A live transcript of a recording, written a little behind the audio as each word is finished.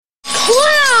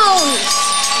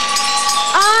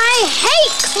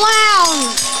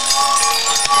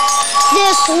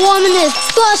This woman is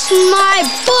busting my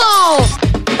balls.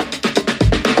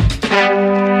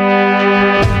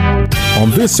 On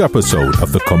this episode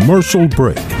of The Commercial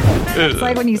Break. It's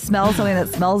like when you smell something that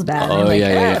smells bad. Oh, you're like,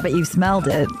 yeah. But you smelled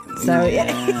it. So,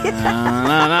 yeah.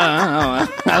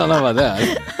 I don't know about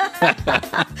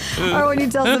that. Or when you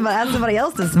ask somebody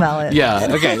else to smell it. Yeah,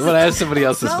 okay. When I ask somebody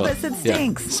else to Smell smell this, it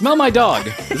stinks. Yeah. Smell my dog.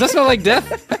 Does that smell like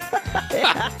death?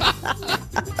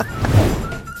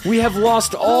 We have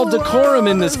lost all decorum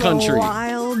in this country. A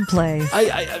wild place.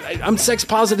 I'm sex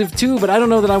positive too, but I don't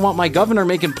know that I want my governor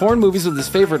making porn movies with his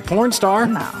favorite porn star.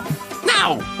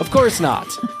 No, of course not.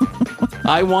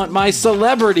 I want my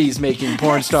celebrities making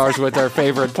porn stars with their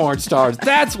favorite porn stars.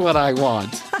 That's what I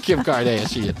want. Kim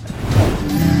Kardashian.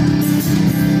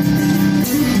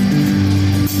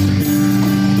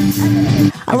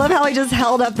 I love how he just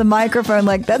held up the microphone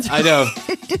like that's. I know.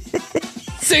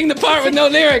 Sing the part with no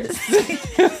lyrics.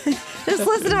 Just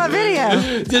listen to my video.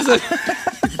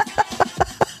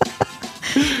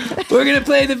 We're going to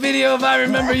play the video of I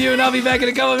Remember You, and I'll be back in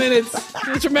a couple minutes.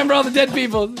 Just remember all the dead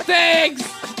people. Thanks.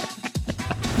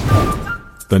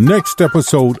 The next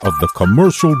episode of The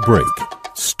Commercial Break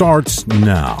starts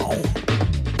now.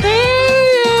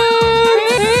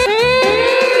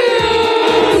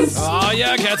 Oh,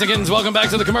 yeah, cats and kittens, welcome back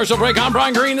to The Commercial Break. I'm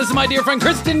Brian Green. This is my dear friend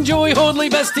Kristen Joy Hoadley.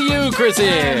 Best to you, Chrissy.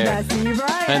 Best to you,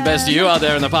 Brian. And best to you out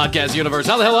there in the podcast universe.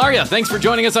 How the hell are you? Thanks for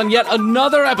joining us on yet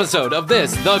another episode of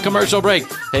this, The Commercial Break.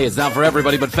 Hey, it's not for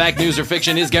everybody, but fact, news, or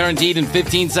fiction is guaranteed in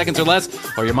 15 seconds or less.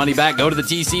 Or your money back, go to the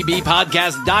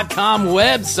tcbpodcast.com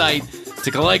website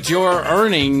to collect your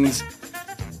earnings.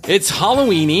 It's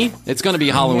Halloweeny. It's going to be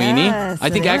Halloweeny. Yes,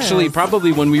 I think it actually is.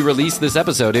 probably when we release this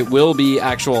episode, it will be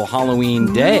actual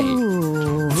Halloween day.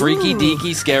 Freaky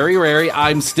deaky, scary rary.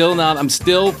 I'm still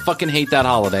fucking hate that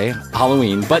holiday,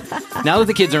 Halloween. But now that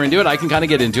the kids are into it, I can kind of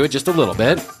get into it just a little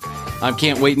bit. I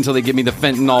can't wait until they give me the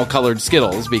fentanyl colored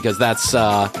Skittles because that's,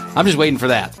 I'm just waiting for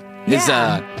that.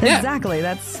 Exactly.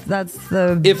 That's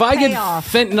the If I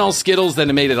payoff. get fentanyl Skittles, then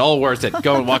it made it all worth it.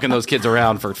 Going walking those kids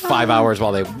around for 5 hours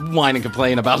while they whine and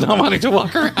complain about not wanting to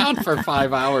walk around for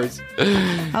 5 hours.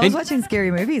 I was watching scary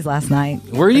movies last night.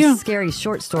 Were you? The scary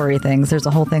short story things. There's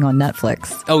a whole thing on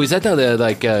Netflix. Oh, is that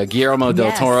Guillermo del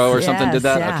Yes, Toro or something yes, did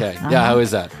that? yeah. Okay. Uh-huh. Yeah, how is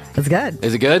that? It's good.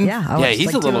 Is it good? Yeah, I watched,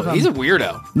 he's like, two of them. he's a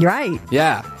weirdo. You're right.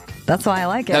 Yeah. That's why I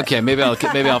like it. Okay, maybe I'll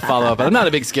follow up. I'm not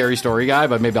a big scary story guy,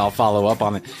 but maybe I'll follow up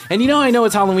on it. And I know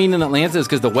it's Halloween in Atlanta is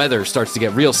because the weather starts to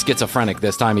get real schizophrenic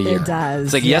this time of year. It does.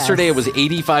 It's like yes. yesterday it was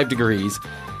 85 degrees.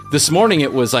 This morning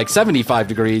it was like 75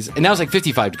 degrees, and now it's like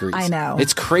 55 degrees. I know.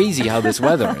 It's crazy how this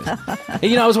weather is.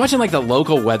 And, I was watching like the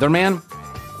local weatherman.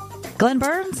 Glenn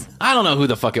Burns? I don't know who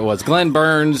the fuck it was. Glenn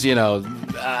Burns,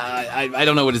 I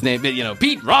don't know what his name is.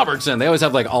 Pete Robertson. They always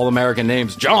have like all-American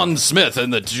names. John Smith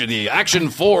in the Action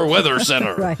 4 Weather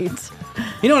Center. Right.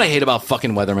 You know what I hate about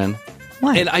fucking weathermen?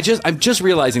 What? And I'm just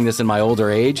realizing this in my older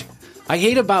age. I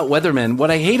hate about weathermen. What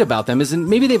I hate about them is, and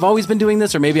maybe they've always been doing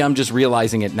this, or maybe I'm just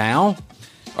realizing it now,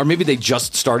 or maybe they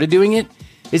just started doing it,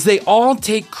 is they all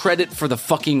take credit for the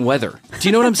fucking weather. Do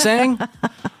you know what I'm saying?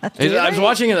 I was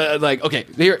watching it, okay,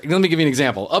 here, let me give you an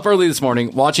example. Up early this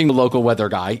morning, watching the local weather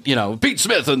guy, Pete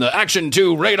Smith in the Action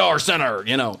 2 Radar Center,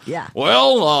 Yeah.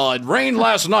 Well, it rained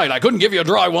last night. I couldn't give you a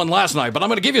dry one last night, but I'm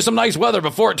going to give you some nice weather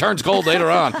before it turns cold later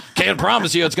on. Can't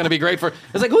promise you it's going to be great for...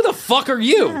 It's like, who the fuck are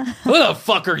you? Who the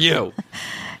fuck are you?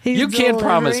 He's You can't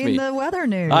promise delivering me. the weather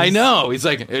news. I know. He's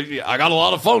like, I got a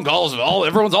lot of phone calls.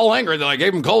 Everyone's all angry that I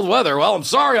gave him cold weather. Well, I'm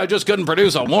sorry. I just couldn't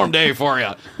produce a warm day for you.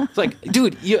 It's like,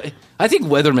 dude, I think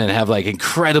weathermen have like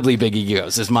incredibly big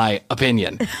egos, is my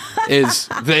opinion. Is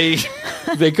they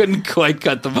couldn't quite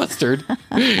cut the mustard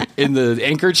in the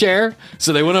anchor chair,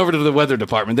 so they went over to the weather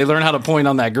department. They learned how to point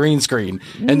on that green screen,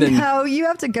 and then No, you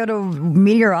have to go to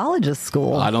meteorologist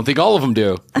school. I don't think all of them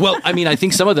do. Well, I mean, I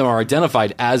think some of them are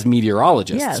identified as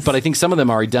meteorologists, Yes. but I think some of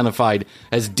them are identified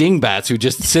as dingbats who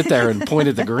just sit there and point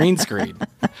at the green screen.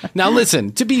 Now,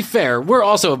 listen, to be fair, we're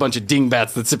also a bunch of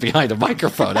dingbats that sit behind a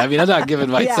microphone. I mean, I'm not giving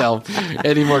myself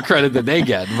any more credit than they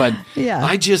get, but Yeah.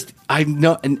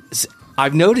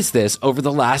 I've noticed this over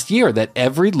the last year that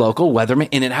every local weatherman,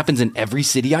 and it happens in every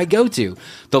city I go to,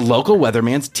 the local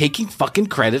weatherman's taking fucking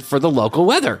credit for the local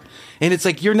weather. And it's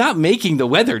like, you're not making the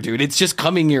weather, dude. It's just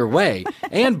coming your way.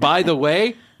 And by the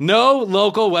way, no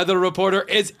local weather reporter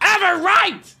is ever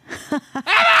right.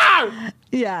 Ever!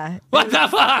 Yeah. What the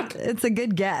fuck? It's a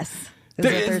good guess.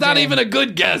 It's not even a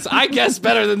good guess. I guess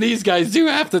better than these guys do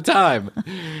half the time.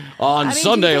 On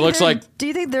Sunday, it looks like... Do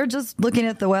you think they're just looking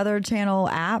at the Weather Channel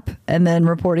app and then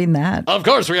reporting that? Of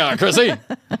course we are, Chrissy. All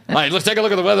right, let's take a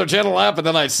look at the Weather Channel app, and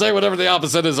then I say whatever the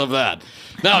opposite is of that.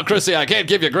 Now, Chrissy, I can't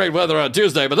give you great weather on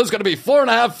Tuesday, but there's going to be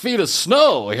 4.5 feet of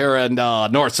snow here in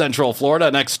north central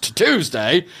Florida next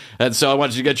Tuesday. And so I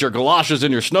want you to get your galoshes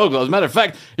and your snow gloves. Matter of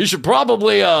fact, you should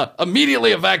probably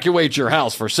immediately evacuate your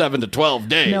house for 7 to 12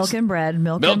 days. Milk and bread.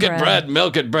 Milk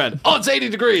and bread. Oh, it's 80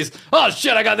 degrees. Oh,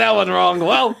 shit, I got that one wrong.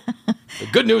 Well, the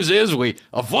good news is we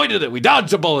avoided it. We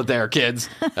dodged a bullet there, kids.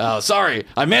 Sorry,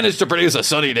 I managed to produce a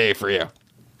sunny day for you.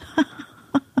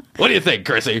 What do you think,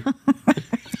 Chrissy?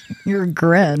 Your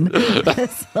grin.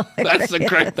 That's the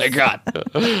grin they got.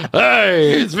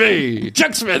 Hey, it's me,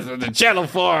 Chuck Smith with the Channel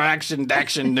 4 Action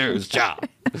News job.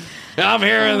 I'm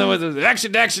here with the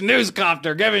Action News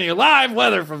Copter giving you live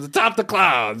weather from the top of the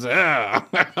clouds. Yeah.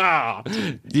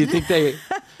 Do you think they...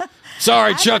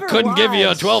 Sorry, Chuck couldn't give you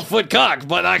a 12-foot cock,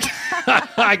 but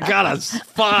I got a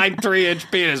fine 3-inch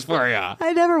penis for you.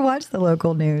 I never watch the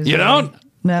local news. You don't?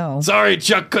 No. Sorry,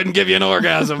 Chuck couldn't give you an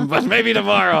orgasm, but maybe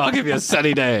tomorrow I'll give you a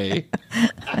sunny day.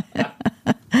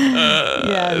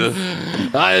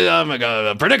 Yes. I'm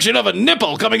a prediction of a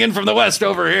nipple coming in from the west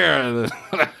over here.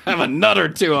 Have a nut or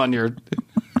two on your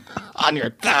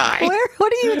thigh.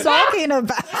 What are you talking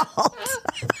about?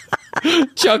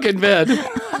 Chuck in bed.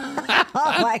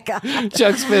 Oh my God.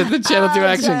 Chuck Smith, the Channel 2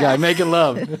 action guy, making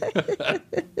love.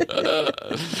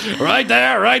 Right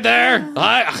there.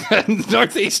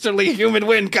 Northeasterly humid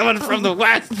wind coming from the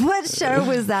west. What show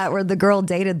was that where the girl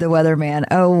dated the weatherman?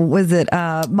 Oh, was it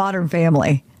Modern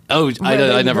Family? Oh,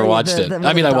 I never watched it.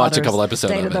 I mean, I watched a couple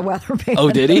episodes of it. Dated the weatherman. Oh,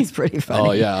 did he? It's pretty funny.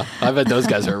 Oh, yeah. I bet those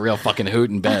guys are a real fucking hoot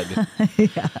in bed.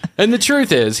 Yeah. And the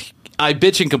truth is, I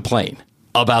bitch and complain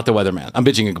about the weatherman. I'm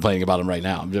bitching and complaining about him right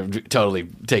now. I'm totally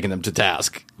taking them to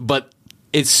task. But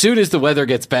as soon as the weather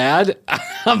gets bad,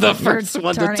 I'm the first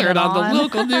one to turn on the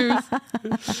local news.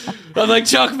 I'm like,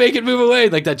 Chuck, make it move away.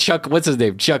 Like that Chuck, what's his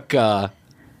name? Chuck,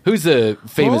 who's the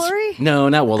famous... Woolery? No,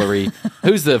 not Woolery.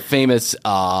 Who's the famous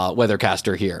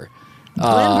weathercaster here?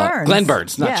 Glenn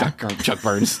Burns, not Chuck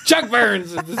Burns. Chuck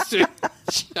Burns.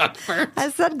 Chuck Burns. I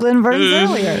said Glenn Burns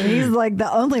earlier. He's like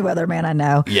the only weatherman I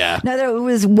know. Yeah. No, there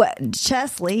was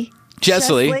Chesley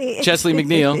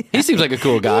McNeil. He seems like a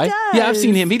cool guy. Yeah, I've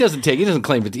seen him. He doesn't claim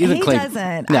it. He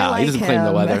doesn't. No, he doesn't claim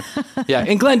the weather. Yeah,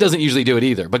 and Glenn doesn't usually do it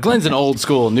either. But Glenn's an old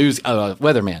school news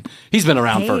weatherman. He's been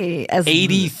around for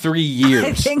 83 years.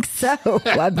 I think so.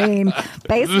 I mean,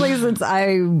 basically since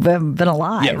I've been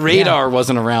alive. Yeah, radar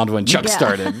wasn't around when Chuck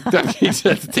started. He just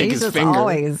had to take his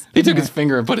finger. He took his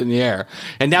finger and put it in the air.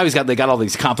 And now they got all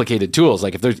these complicated tools.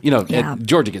 Like if there's,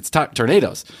 Georgia gets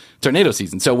tornado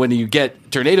season. So when you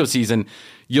get tornado season,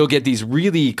 you'll get these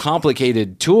really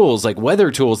complicated tools, like weather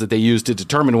tools that they use to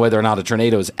determine whether or not a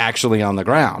tornado is actually on the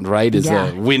ground, right? Is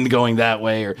the wind going that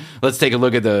way? Or let's take a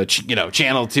look at the,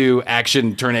 Channel 2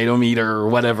 action tornado meter or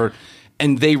whatever.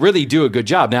 And they really do a good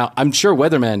job. Now, I'm sure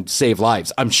weathermen save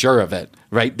lives. I'm sure of it,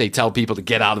 right? They tell people to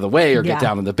get out of the way or get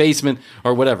down in the basement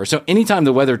or whatever. So anytime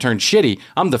the weather turns shitty,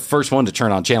 I'm the first one to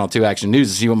turn on Channel 2 Action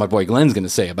News to see what my boy Glenn's going to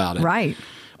say about it. Right.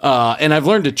 And I've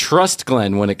learned to trust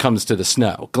Glenn when it comes to the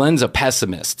snow. Glenn's a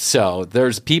pessimist. So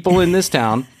there's people in this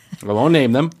town, I won't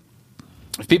name them,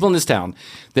 there's people in this town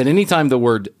that anytime the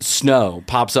word snow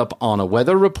pops up on a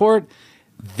weather report,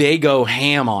 they go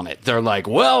ham on it. They're like,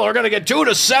 well, we're going to get 2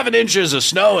 to 7 inches of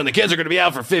snow and the kids are going to be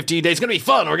out for 15 days. It's going to be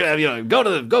fun. We're going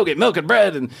to go get milk and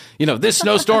bread. And, this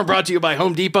snowstorm brought to you by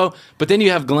Home Depot. But then you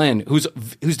have Glenn, who's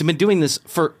been doing this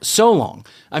for so long.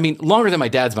 I mean, longer than my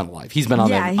dad's been alive. He's been on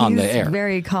the air. He's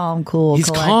very calm, cool, He's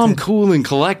collected. Calm, cool, and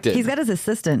collected. He's got his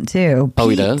assistant, too. Oh, Pete,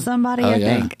 he does? Somebody, I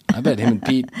think. I bet him and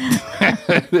Pete.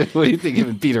 What do you think him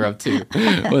and Pete are up to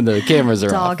when the cameras are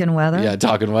off? Talking weather. Yeah,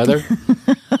 talking weather.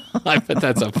 I bet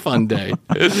that's a fun day.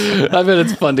 I bet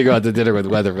it's fun to go out to dinner with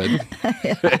weathermen.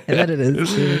 I bet it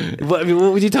is. What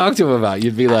would you talk to him about?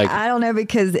 You'd be like... I don't know,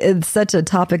 because it's such a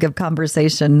topic of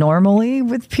conversation normally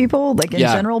with people, like in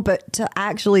general, but to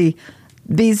actually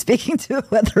be speaking to a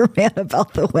weatherman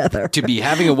about the weather. To be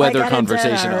having a weather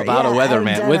conversation about a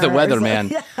weatherman with a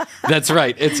weatherman. That's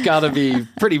right. It's got to be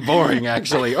pretty boring,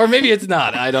 actually. Or maybe it's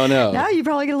not. I don't know. No, you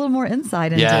probably get a little more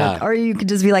insight into it. Or you could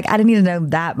just be like, I didn't need to know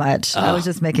that much. I was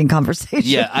just making conversation.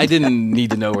 Yeah, I didn't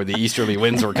need to know where the easterly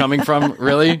winds were coming from,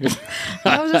 really.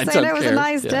 I was just saying it was a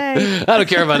nice day. I don't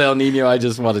care about El Nino. I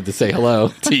just wanted to say hello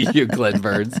to you, Glenn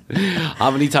Burns.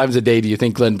 How many times a day do you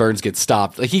think Glenn Burns gets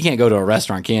stopped? Like, he can't go to a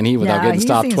restaurant, can he, without getting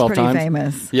stopped 12 times?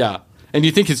 Famous. Yeah. And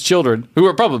you think his children, who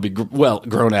are probably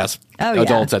grown-ass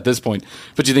adults at this point,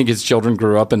 but you think his children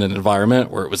grew up in an environment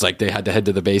where it was like they had to head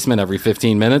to the basement every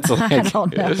 15 minutes? Like, I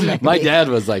don't know. Maybe. My dad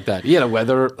was like that. He had a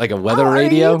weather Are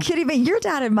radio. you kidding me? Your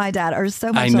dad and my dad are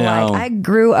so much I know. alike. I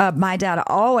grew up, my dad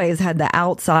always had the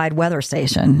outside weather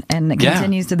station, and it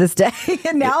continues to this day.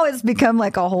 And now it's become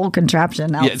like a whole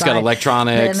contraption outside. Yeah, it's got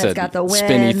electronics. And it's got the wind,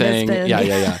 spinny thing. the spin.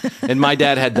 Yeah. And my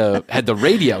dad had the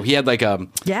radio. He had like it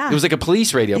was like a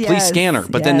police radio, police scanner.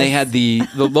 But then they had the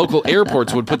local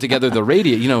airports would put together the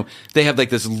radio. You know, they have like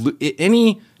this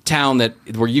any town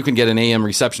where you can get an AM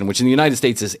reception, which in the United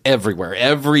States is everywhere.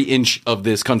 Every inch of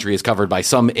this country is covered by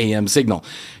some AM signal.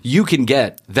 You can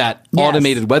get that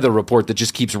automated weather report that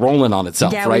just keeps rolling on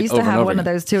itself. Yeah, right? we used to have one of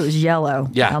those too. It was yellow.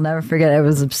 Yeah, I'll never forget. It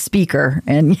was a speaker,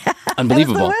 and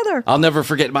unbelievable. That was the weather. I'll never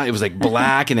forget. It was like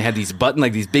black, and it had these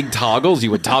these big toggles.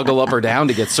 You would toggle up or down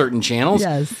to get certain channels.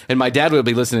 Yes. And my dad would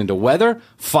be listening to weather,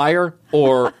 fire,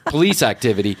 or police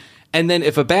activity. And then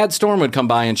if a bad storm would come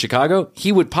by in Chicago,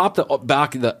 he would pop the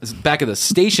back of the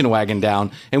station wagon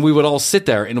down, and we would all sit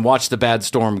there and watch the bad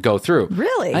storm go through.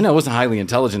 Really? I know it wasn't highly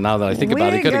intelligent now that I think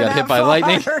about it. He could have got hit by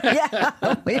lightning.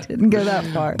 Yeah, we didn't go that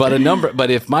far.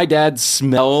 But if my dad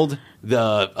smelled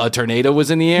a tornado was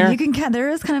in the air, you can there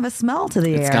is kind of a smell to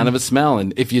the air. It's kind of a smell,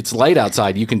 and if it's light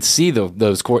outside, you can see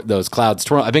those clouds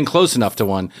twirl. I've been close enough to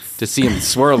one to see them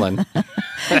swirling.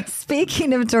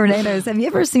 Speaking of tornadoes, have you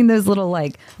ever seen those little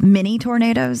like mini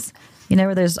tornadoes? You know,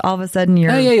 where there's all of a sudden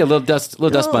you're little dust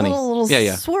bunny, little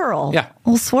swirl,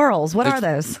 little swirls. What are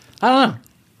those? I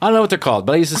don't know what they're called,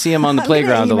 but I used to see them on the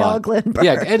playground a lot. Glenn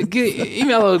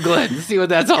Email Glenn to see what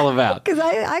that's all about. Because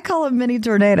I call them mini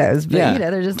tornadoes, but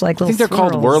they're just like little I think they're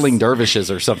swirls. called whirling dervishes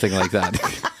or something like that.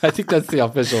 I think that's the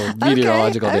official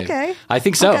meteorological name. Okay. I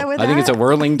think so. I think it's a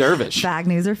whirling dervish. Fact,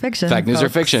 news, or fiction. Fact, news, or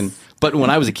fiction. But when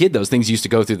I was a kid, those things used to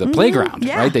go through the playground,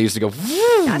 right? They used to go.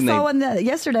 I saw one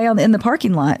yesterday in the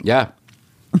parking lot. Yeah.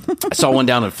 I saw one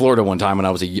down in Florida one time when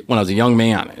I was a young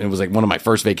man. And it was like one of my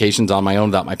first vacations on my own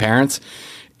without my parents.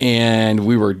 And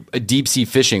we were deep sea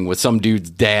fishing with some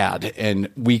dude's dad, and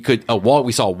we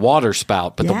saw a water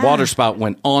spout, but the water spout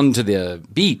went onto the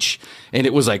beach, and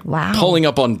it was like pulling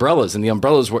up umbrellas, and the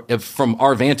umbrellas were, from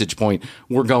our vantage point,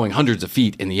 were going hundreds of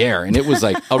feet in the air, and it was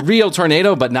like a real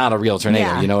tornado, but not a real tornado.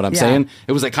 Yeah. You know what I'm saying?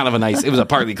 It was like kind of it was a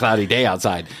partly cloudy day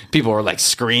outside. People were like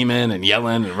screaming and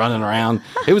yelling and running around.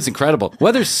 It was incredible.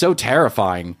 Weather's so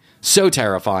terrifying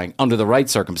under the right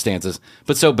circumstances,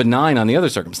 but so benign on the other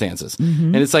circumstances. Mm-hmm.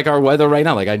 And it's like our weather right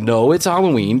now. Like, I know it's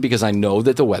Halloween because I know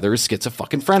that the weather is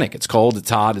schizophrenic. It's cold,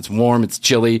 it's hot, it's warm, it's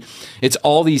chilly. It's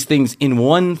all these things in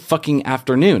one fucking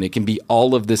afternoon. It can be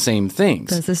all of the same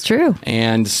things. This is true.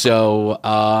 And so,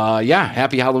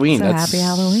 happy Halloween. Happy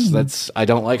Halloween. I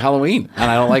don't like Halloween.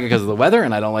 And I don't like it because of the weather,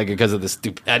 and I don't like it because of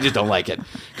I just don't like it.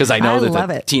 Because I know that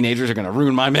the teenagers are going to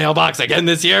ruin my mailbox again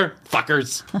this year.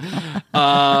 Fuckers.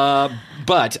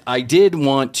 But I did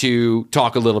want to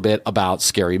talk a little bit about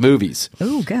scary movies.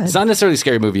 Oh, good. It's not necessarily a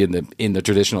scary movie in the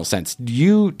traditional sense.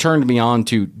 You turned me on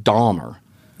to Dahmer.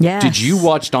 Yes. Did you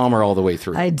watch Dahmer all the way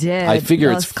through? I did. I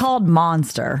figure it's called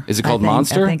Monster. Is it called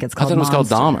Monster? I think it's called I thought it was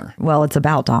Monster. called Dahmer. Well, it's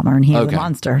about Dahmer, and he's a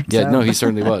monster. Yeah, so. no, he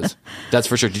certainly was. That's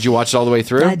for sure. Did you watch it all the way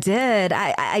through? I did.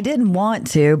 I didn't want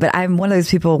to, but I'm one of those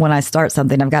people, when I start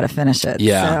something, I've got to finish it.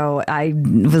 Yeah. So I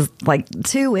was like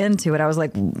too into it. I was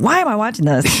like, why am I watching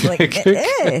this? Like,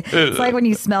 it's like when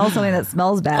you smell something that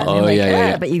smells bad. Oh, and you're like,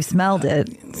 yeah. But you smelled it.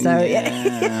 So no,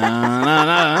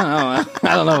 I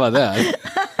don't know about that.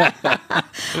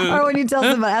 Or when you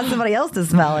ask somebody else to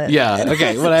smell it. Yeah,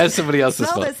 okay. When I ask somebody else to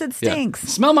smell this, it stinks. Yeah.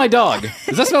 Smell my dog.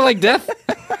 Does that smell like death?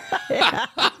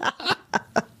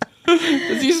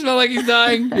 Does he smell like he's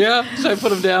dying? Yeah? Should I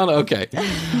put him down? Okay.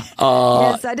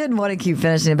 Yes, I didn't want to keep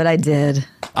finishing it, but I did.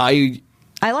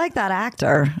 I like that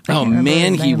actor. Oh,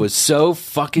 man, he was so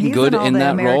fucking good in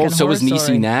that role. So was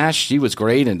Niecy Nash. She was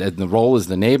great, and the role is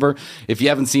the neighbor. If you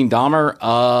haven't seen Dahmer,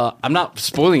 I'm not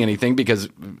spoiling anything because,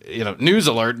 news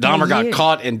alert, Dahmer got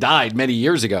caught and died many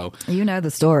years ago. You know the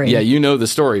story. Yeah, you know the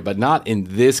story, but not in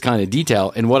this kind of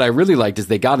detail. And what I really liked is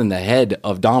they got in the head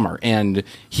of Dahmer, and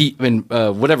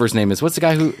whatever his name is. What's the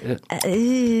guy who,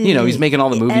 he's making all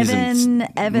the movies.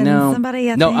 Evan, no, somebody,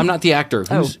 I No, think? I'm not the actor.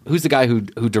 Who's the guy who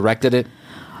directed it?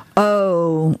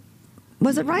 Oh,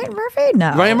 was it Ryan Murphy?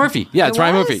 No, Ryan Murphy. Yeah, it's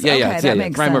Ryan Murphy. Yeah,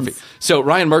 makes Ryan sense. Murphy. So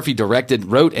Ryan Murphy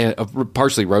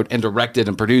partially wrote and directed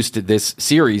and produced this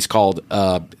series called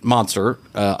Monster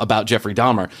about Jeffrey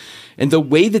Dahmer. And the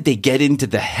way that they get into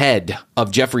the head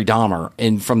of Jeffrey Dahmer,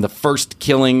 and from the first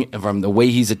killing, from the way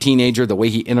he's a teenager, the way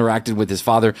he interacted with his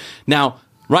father. Now,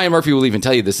 Ryan Murphy will even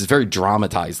tell you this is very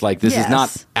dramatized. Like, this is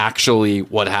not actually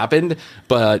what happened,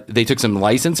 but they took some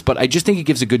license. But I just think it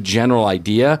gives a good general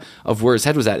idea of where his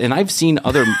head was at. And I've seen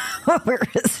other... where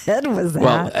his head was at?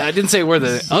 Well, I didn't say where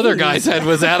the other guy's head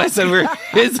was at. I said where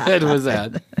his head was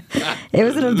at. It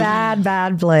was in a bad,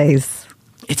 bad place.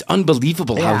 It's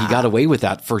unbelievable how he got away with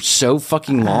that for so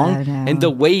fucking long. And the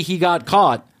way he got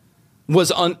caught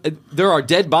was there are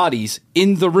dead bodies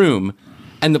in the room,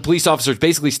 and the police officers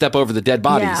basically step over the dead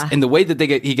bodies. Yeah. And the way that they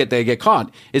get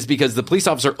caught is because the police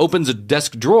officer opens a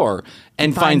desk drawer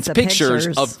and finds pictures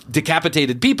of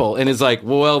decapitated people and is like,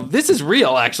 well, this is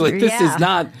real, actually. This is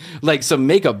not like some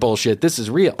makeup bullshit. This is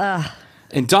real.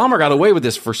 And Dahmer got away with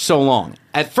this for so long.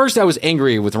 At first, I was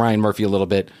angry with Ryan Murphy a little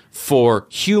bit for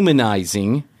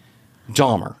humanizing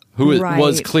Dahmer, who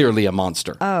was clearly a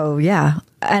monster. Oh, yeah.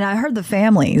 And I heard the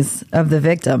families of the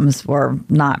victims were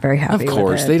not very happy. Of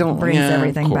course, with it. they don't. Brings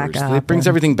everything back up. It brings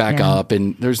everything back up,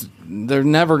 and there's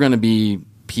never going to be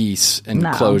peace and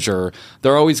closure.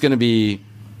 They're always going to be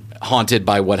haunted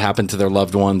by what happened to their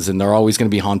loved ones, and they're always going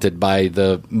to be haunted by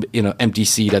the empty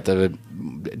seat at the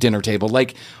dinner table.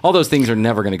 Like, all those things are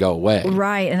never going to go away.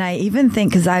 Right. And I even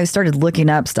think, because I started looking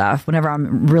up stuff whenever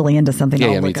I'm really into something,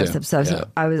 I'll look up some stuff. So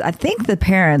I think the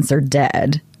parents are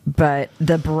dead. But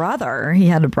the brother, he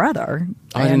had a brother.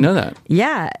 Oh, I didn't know that.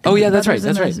 Yeah. Oh, yeah, that's right.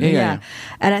 That's right. Yeah.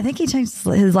 And I think he changed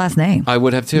his last name. I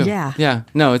would have too. Yeah. Yeah.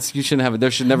 No, you shouldn't have it. There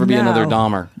should never be another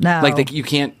Dahmer. No. Like, you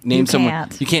can't name someone.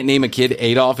 You can't name a kid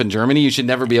Adolf in Germany. You should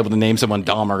never be able to name someone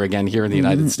Dahmer again here in the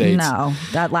United States. No,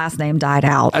 that last name died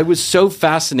out. I was so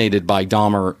fascinated by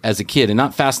Dahmer as a kid, and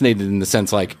not fascinated in the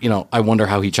sense like, I wonder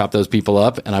how he chopped those people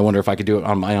up, and I wonder if I could do it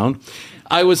on my own.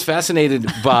 I was fascinated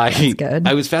by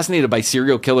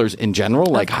serial killers in general,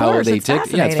 like how they tick.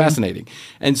 Yeah, it's fascinating.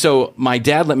 And so my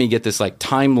dad let me get this like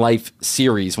Time Life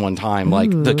series one time,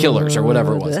 like The Killers or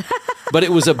whatever it was. But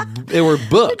it were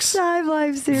books. Time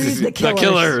Life series, The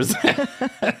Killers.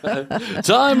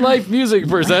 Time Life Music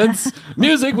presents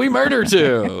Music We Murder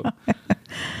To.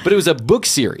 But it was a book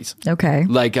series. Okay.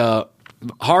 Like a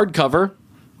hardcover.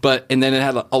 And then it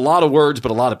had a lot of words, but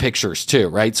a lot of pictures too,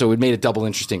 right? So it made it double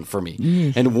interesting for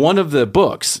me. And one of the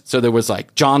books, so there was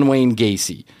like John Wayne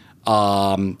Gacy,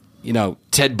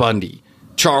 Ted Bundy,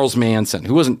 Charles Manson,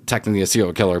 who wasn't technically a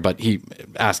serial killer, but he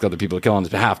asked other people to kill on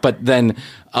his behalf. But then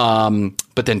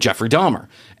Jeffrey Dahmer.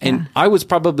 And I was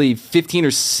probably 15 or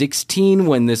 16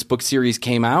 when this book series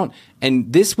came out.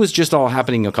 And this was just all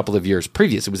happening a couple of years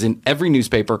previous. It was in every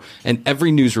newspaper and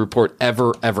every news report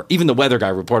ever. Even the weather guy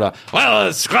reported, well,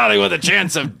 it's cloudy with a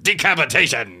chance of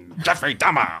decapitation. Jeffrey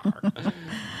Dahmer.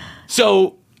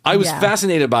 So I was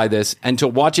fascinated by this. And to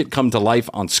watch it come to life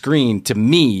on screen, to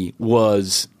me,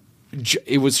 was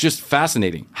just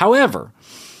fascinating. However,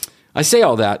 I say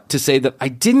all that to say that I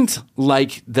didn't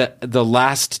like the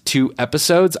last two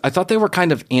episodes. I thought they were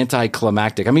kind of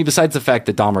anticlimactic. I mean, besides the fact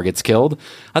that Dahmer gets killed,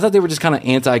 I thought they were just kind of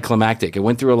anticlimactic. It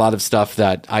went through a lot of stuff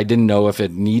that I didn't know if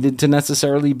it needed to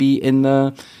necessarily be in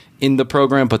the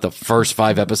program, but the first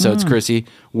 5 episodes, Chrissy,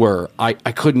 I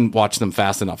couldn't watch them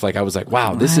fast enough. Like, I was like,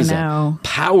 wow, this is a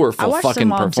powerful fucking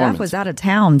performance. Jeff was out of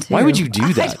town too. Why would you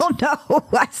do that? I don't know.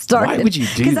 I started. Why would you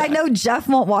do that? Because I know Jeff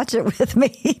won't watch it with me.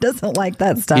 He doesn't like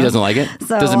that stuff. He doesn't like it?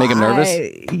 So does it make him nervous?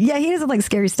 Yeah, he doesn't like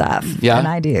scary stuff. Yeah. And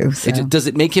I do. So. Does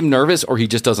it make him nervous, or he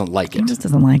just doesn't like it? He just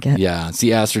doesn't like it. Yeah.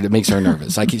 See, Astrid, it makes her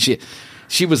nervous. Like,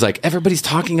 she was like, everybody's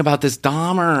talking about this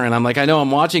Dahmer. And I'm like, I know,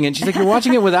 I'm watching it. And she's like, you're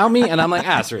watching it without me? And I'm like,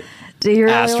 Astrid. Do you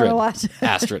really want to watch it?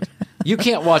 Astrid, you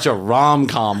can't watch a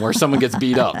rom-com where someone gets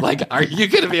beat up. Like, are you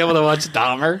going to be able to watch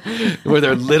Dahmer where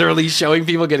they're literally showing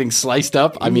people getting sliced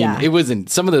up? I mean, it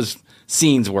wasn't. Some of those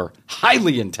scenes were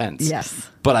highly intense. Yes.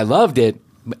 But I loved it.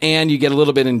 And you get a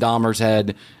little bit in Dahmer's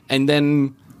head. And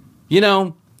then,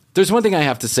 there's one thing I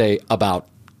have to say about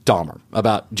Dahmer,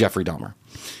 about Jeffrey Dahmer.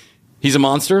 He's a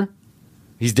monster.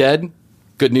 He's dead.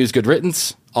 Good news, good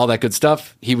riddance. All that good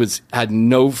stuff. He had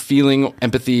no feeling,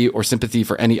 empathy, or sympathy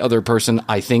for any other person,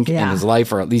 I think, in his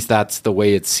life, or at least that's the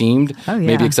way it seemed. Oh, yeah.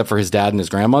 Maybe except for his dad and his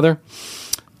grandmother.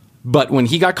 But when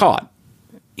he got caught,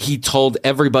 he told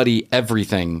everybody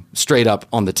everything straight up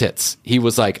on the tits. He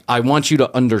was like, I want you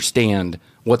to understand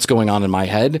what's going on in my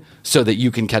head so that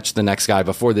you can catch the next guy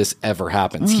before this ever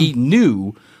happens. He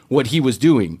knew what he was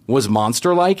doing was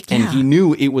monster-like, and he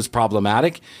knew it was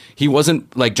problematic. He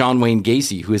wasn't like John Wayne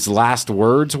Gacy, whose last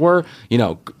words were,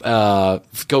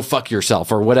 go fuck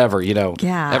yourself or whatever,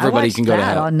 everybody can go to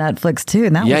hell. On Netflix, too,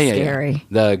 and that was scary.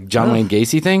 The John Wayne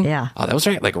Gacy thing? Yeah. Oh, that was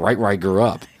right where I grew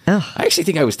up. Ugh. I actually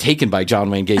think I was taken by John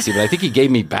Wayne Gacy, but I think he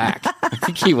gave me back. I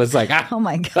think he was like, oh,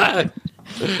 my God.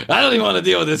 I don't even want to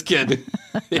deal with this kid.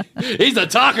 He's the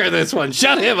talker, this one.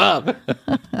 Shut him up.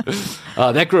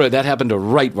 That happened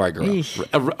right where I grew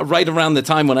up. Right around the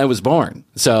time when I was born.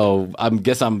 So I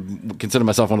guess I'm consider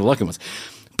myself one of the lucky ones.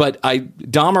 But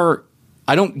Dahmer,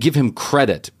 I don't give him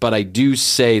credit, but I do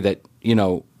say that,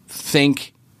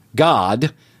 thank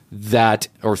God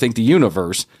or thank the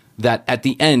universe that at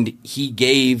the end he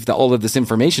gave all of this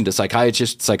information to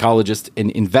psychiatrists, psychologists, and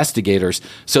investigators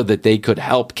so that they could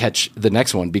help catch the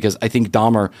next one. Because I think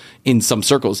Dahmer, in some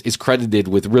circles, is credited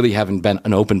with really having been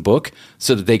an open book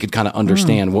so that they could kind of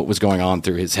understand what was going on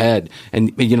through his head.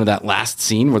 And, that last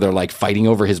scene where they're like fighting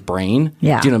over his brain.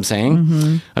 Yeah. Do you know what I'm saying?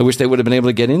 Mm-hmm. I wish they would have been able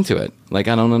to get into it. Like,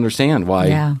 I don't understand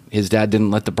why his dad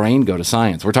didn't let the brain go to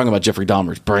science. We're talking about Jeffrey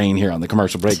Dahmer's brain here on the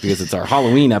commercial break because it's our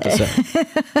Halloween episode.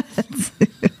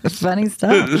 Funny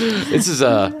stuff. This is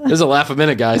a laugh a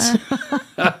minute, guys.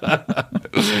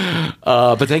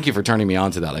 But thank you for turning me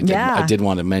on to that. I did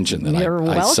want to mention that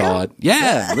I saw it.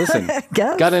 Yeah, listen.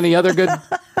 Got any other good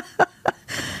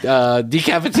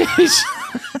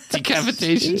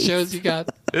decapitation shows you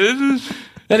got?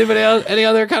 Anybody else? Any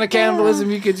other kind of cannibalism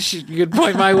you could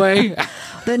point my way?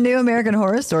 The new American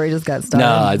Horror Story just got started.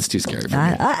 No, it's too scary for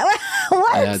me.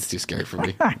 What? Yeah, it's too scary for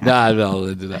me. No, I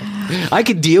don't do that. I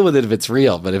could deal with it if it's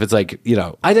real, but if it's like,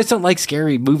 I just don't like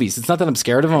scary movies. It's not that I'm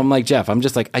scared of them. I'm like Jeff. I'm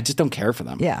just like, I just don't care for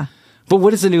them. Yeah. But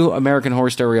what is the new American Horror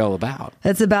Story all about?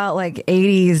 It's about like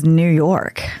 80s New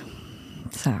York.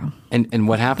 So. And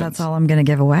what happens? That's all I'm going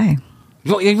to give away.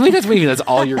 Well, that's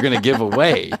all you're going to give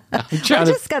away. I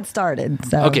just got started.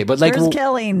 So okay, but there's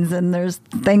killings and there's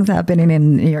things happening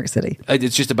in New York City.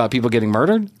 It's just about people getting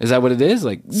murdered? Is that what it is?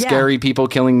 Like scary people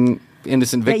killing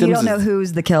innocent victims? You don't know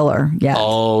who's the killer yet.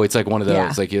 Oh, it's like one of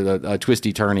those, like a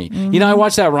twisty-turny. Mm-hmm. I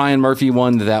watched that Ryan Murphy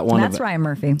one. That's Ryan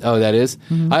Murphy. Oh, that is?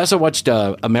 Mm-hmm. I also watched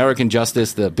American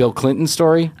Justice, the Bill Clinton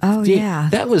story. Oh, yeah.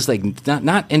 That was like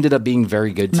not ended up being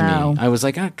very good to me. I was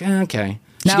like, okay.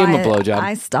 She gave him a blowjob.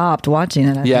 I stopped watching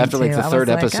it. After like the third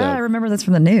episode. I remember this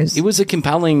from the news. It was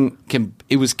compelling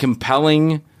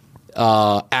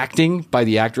acting by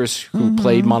the actress who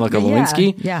played Monica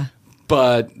Lewinsky. Yeah.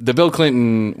 But the Bill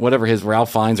Clinton, whatever his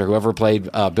Ralph Fiennes or whoever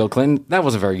played Bill Clinton, that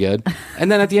wasn't very good.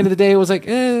 And then at the end of the day, it was like,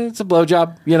 it's a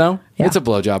blowjob, Yeah. It's a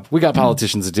blowjob. We got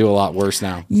politicians that do a lot worse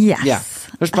now. Yes. Yeah.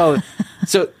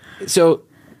 So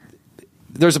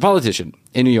there's a politician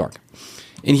in New York.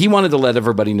 And he wanted to let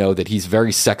everybody know that he's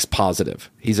very sex positive.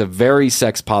 He's a very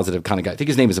sex positive kind of guy. I think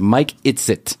his name is Mike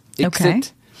Itzit. Okay.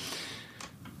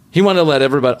 He wanted to let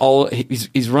everybody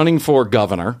he's running for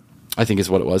governor, I think is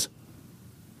what it was.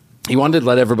 He wanted to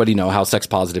let everybody know how sex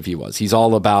positive he was. He's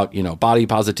all about, body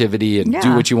positivity and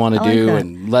do what you want to do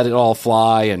and let it all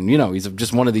fly. And, he's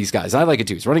just one of these guys. I like it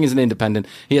too. He's running as an independent.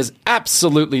 He has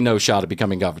absolutely no shot at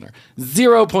becoming governor.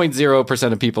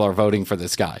 0.0% of people are voting for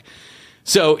this guy.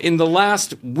 So in the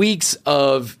last weeks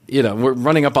of, we're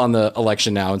running up on the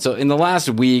election now. And so in the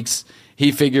last weeks,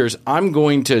 he figures I'm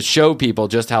going to show people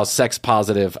just how sex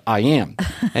positive I am.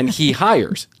 And he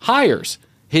hires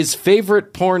his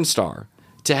favorite porn star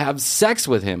to have sex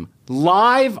with him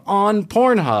live on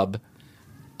Pornhub.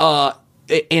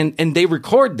 And they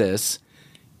record this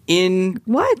in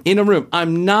a room.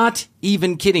 I'm not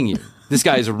even kidding you. This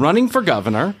guy is running for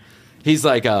governor. He's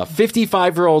like a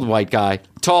 55-year-old white guy,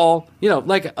 tall,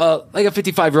 like a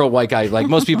 55-year-old white guy. Like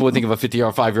most people would think of a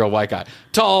 55-year-old white guy.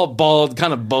 Tall, bald,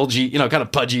 kind of bulgy, kind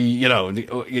of pudgy,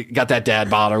 got that dad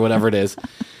bod or whatever it is.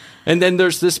 And then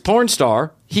there's this porn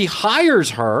star. He hires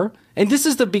her. And this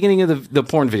is the beginning of the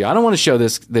porn video. I don't want to show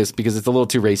this because it's a little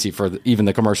too racy for even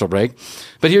the commercial break.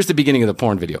 But here's the beginning of the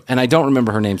porn video. And I don't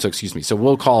remember her name, so excuse me. So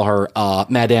we'll call her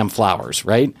Madame Flowers,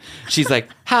 right? She's like,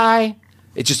 hi.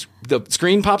 It just, the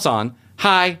screen pops on.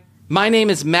 Hi, my name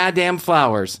is Madame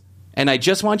Flowers, and I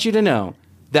just want you to know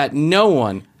that no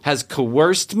one has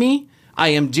coerced me. I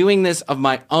am doing this of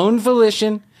my own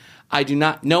volition.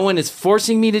 No one is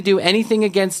forcing me to do anything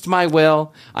against my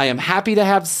will. I am happy to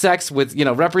have sex with,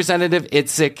 Representative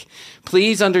Itzik.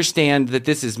 Please understand that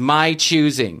this is my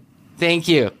choosing. Thank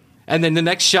you. And then the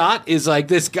next shot is like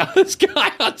this guy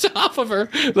on top of her,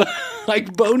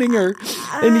 like boning her.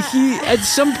 And he, at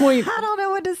some point, I don't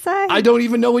know what to say. I don't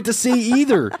even know what to say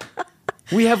either.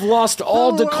 We have lost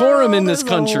all decorum in this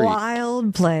country. A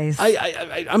wild place.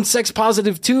 I'm sex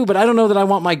positive too, but I don't know that I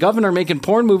want my governor making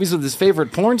porn movies with his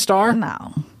favorite porn star.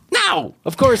 No,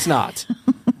 of course not.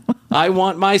 I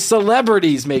want my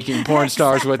celebrities making porn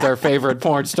stars with their favorite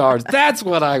porn stars. That's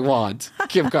what I want.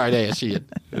 Kim Kardashian.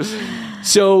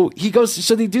 So he goes.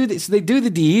 So they do this. They do the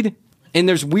deed, and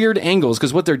there's weird angles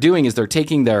because what they're doing is they're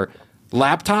taking their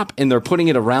laptop and they're putting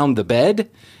it around the bed,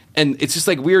 and it's just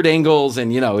like weird angles,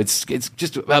 and it's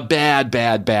just a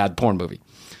bad porn movie.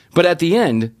 But at the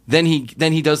end, then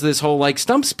he does this whole like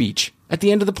stump speech at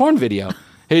the end of the porn video.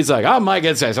 He's like, I'm Mike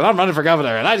Insess, and I'm running for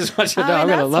governor, and I just want you to know I'm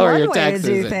going to lower your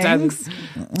taxes.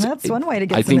 That's one way to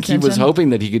get I think attention. He was hoping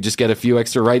that he could just get a few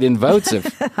extra write-in votes.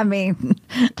 I mean,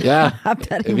 yeah. I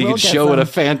bet if he could show what a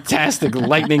fantastic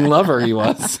lightning lover he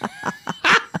was.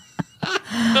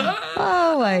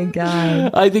 Oh, my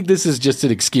God. I think this is just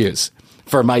an excuse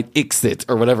for Mike Ixit,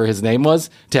 or whatever his name was,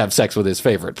 to have sex with his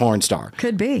favorite porn star.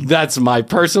 Could be. That's my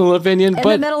personal opinion. In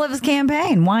the middle of his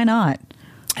campaign. Why not?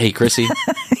 Hey, Chrissy.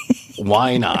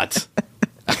 Why not?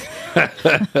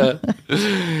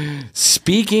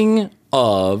 Speaking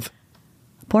of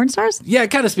porn stars? Yeah,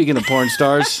 kind of speaking of porn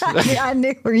stars. I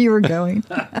knew where you were going.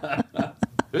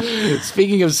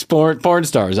 Speaking of porn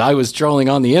stars, I was trolling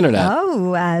on the internet.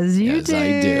 Oh, as you do.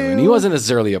 I do. And he wasn't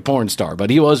necessarily a porn star,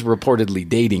 but he was reportedly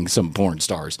dating some porn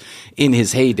stars in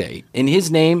his heyday. And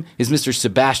his name is Mr.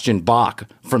 Sebastian Bach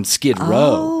from Skid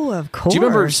Row. Oh, of course. Do you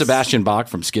remember Sebastian Bach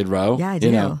from Skid Row? Yeah, I do.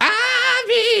 You know, I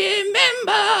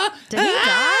remember. Did he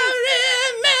die?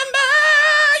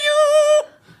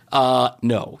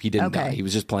 No, he didn't die. He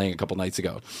was just playing a couple nights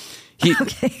ago.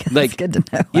 Okay, that's good to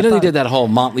know. You know, they did that whole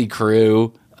Motley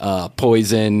Crue,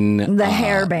 Poison. The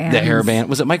hair band. The hair band.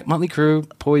 Was it Motley Crue,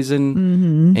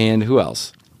 Poison, and who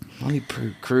else? Motley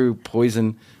Crue,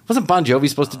 Poison. Wasn't Bon Jovi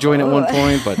supposed to join at one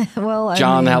point? But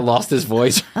John had lost his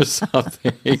voice or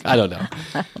something. I don't know.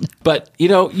 But, you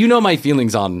know my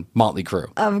feelings on Motley Crue.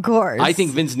 Of course. I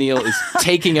think Vince Neil is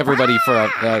taking everybody for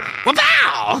a...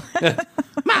 wow!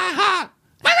 My heart!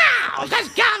 Wow!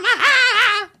 Just got my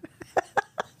heart!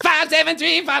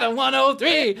 573,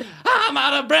 50103. I'm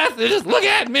out of breath. Just look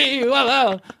at me.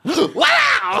 Wow!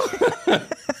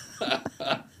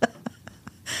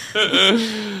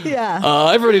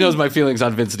 Yeah. Everybody knows my feelings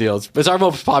on Vince Neil. It's our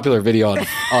most popular video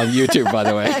on YouTube, by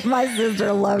the way. My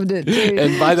sister loved it, too.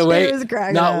 And by the way,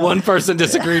 not one person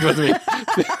disagreed with me.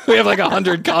 We have like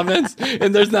 100 comments,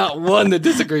 and there's not one that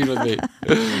disagreed with me.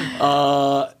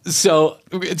 So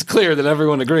it's clear that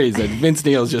everyone agrees that Vince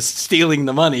Neil is just stealing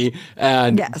the money.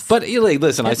 And yes. But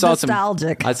listen, it's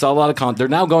nostalgic. I saw a lot of they're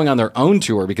now going on their own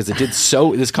tour because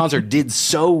this concert did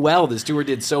so well. This tour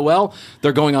did so well.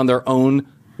 They're going on their own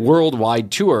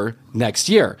worldwide tour next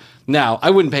year. Now,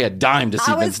 I wouldn't pay a dime to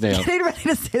see Vince Neil. I was getting ready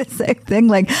to say the same thing.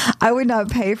 Like, I would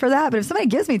not pay for that, but if somebody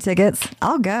gives me tickets,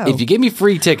 I'll go. If you give me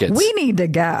free tickets. We need to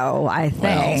go, I think.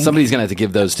 Well, somebody's going to have to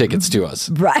give those tickets to us.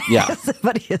 Right. Yeah.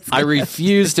 I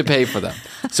refuse to pay for them.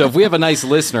 So if we have a nice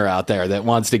listener out there that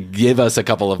wants to give us a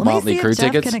couple of Motley Crue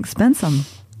tickets. Jeff can expense them.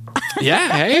 Yeah.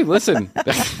 Hey, listen.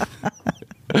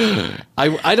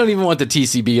 I don't even want the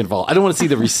TCB involved. I don't want to see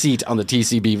the receipt on the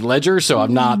TCB ledger, so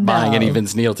I'm not buying any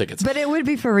Vince Neil tickets. But it would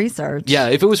be for research. Yeah,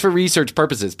 if it was for research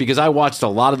purposes, because I watched a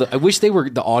lot of I wish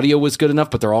the audio was good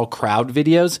enough, but they're all crowd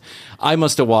videos. I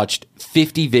must have watched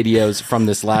 50 videos from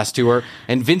this last tour,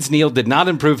 and Vince Neil did not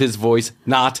improve his voice,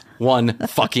 not one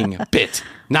fucking bit.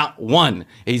 Not one.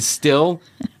 He's still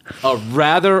a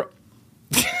rather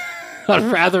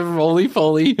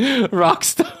roly-poly rock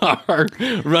star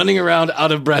running around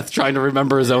out of breath trying to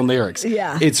remember his own lyrics.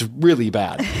 Yeah. It's really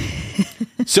bad.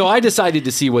 So I decided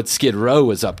to see what Skid Row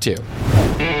was up to.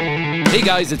 Hey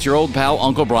guys, it's your old pal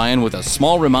Uncle Brian with a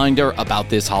small reminder about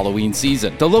this Halloween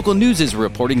season. The local news is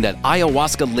reporting that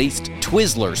ayahuasca-laced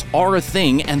Twizzlers are a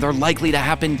thing and they're likely to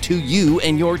happen to you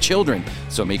and your children.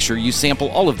 So make sure you sample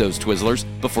all of those Twizzlers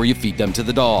before you feed them to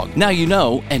the dog. Now you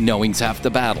know, and knowing's half the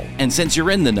battle. And since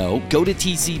you're in the know, go to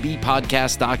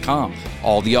tcbpodcast.com.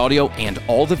 All the audio and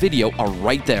all the video are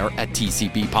right there at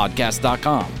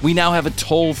tcbpodcast.com. We now have a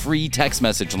toll-free text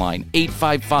message line,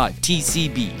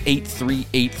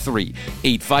 855-TCB-8383.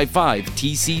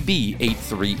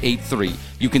 855-TCB-8383.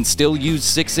 You can still use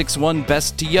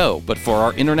 661-BEST-TO, but for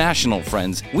our international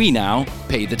friends, we now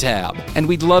pay the tab. And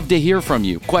we'd love to hear from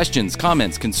you. Questions,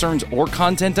 comments, concerns, or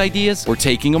content ideas? We're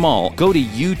taking them all. Go to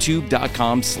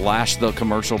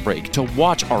youtube.com/thecommercialbreak to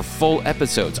watch our full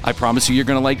episodes. I promise you're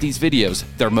going to like these videos.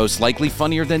 They're most likely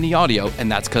funnier than the audio,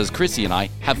 and that's because Chrissy and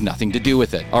I have nothing to do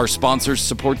with it. Our sponsors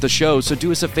support the show, so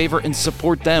do us a favor and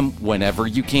support them whenever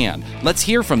you can. Let's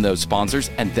hear from those sponsors,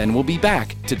 and then we'll be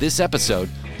back to this episode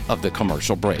of The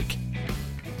Commercial Break.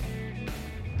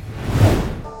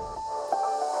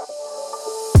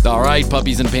 All right,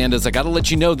 puppies and pandas, I gotta let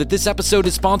you know that this episode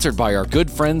is sponsored by our good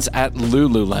friends at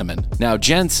Lululemon. Now,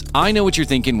 gents, I know what you're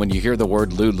thinking when you hear the word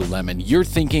Lululemon. You're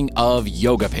thinking of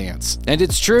yoga pants. And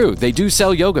it's true, they do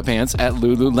sell yoga pants at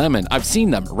Lululemon. I've seen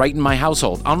them right in my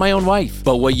household, on my own wife.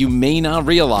 But what you may not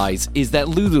realize is that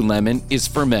Lululemon is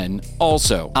for men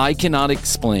also. I cannot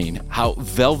explain how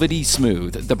velvety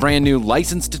smooth the brand new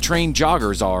License to Train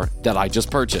joggers are that I just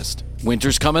purchased.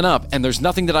 Winter's coming up, and there's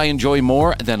nothing that I enjoy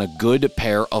more than a good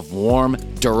pair of warm,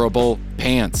 durable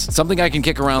pants. Something I can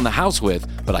kick around the house with,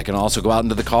 but I can also go out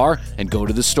into the car and go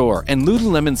to the store. And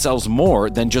Lululemon sells more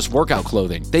than just workout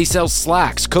clothing. They sell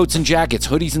slacks, coats and jackets,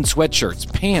 hoodies and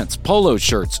sweatshirts, pants, polo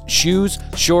shirts, shoes,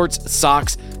 shorts,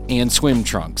 socks, and swim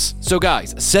trunks. So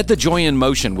guys, set the joy in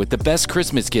motion with the best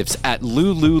Christmas gifts at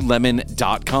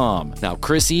Lululemon.com. Now,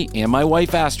 Chrissy and my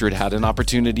wife Astrid had an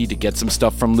opportunity to get some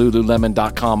stuff from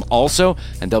Lululemon.com also,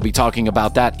 and they'll be talking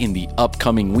about that in the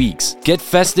upcoming weeks. Get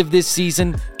festive this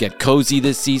season, get cozy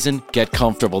this season, get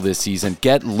comfortable this season,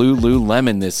 get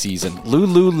Lululemon this season.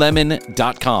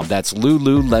 Lululemon.com. That's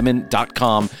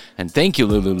Lululemon.com. And thank you,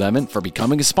 Lululemon, for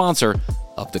becoming a sponsor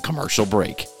of the commercial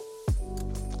break.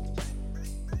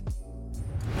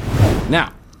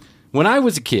 Now, when I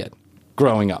was a kid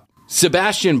growing up,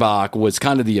 Sebastian Bach was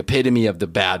kind of the epitome of the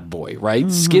bad boy, right?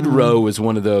 Mm-hmm. Skid Row was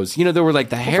one of those. You know, there were like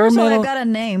the hair metal. First of all, I got a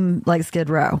name like Skid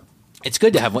Row. It's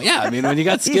good to have one. Yeah, I mean, when you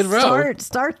got Skid Row.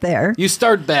 Start there. You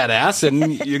start badass,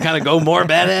 and you kind of go more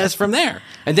badass from there.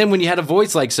 And then when you had a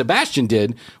voice like Sebastian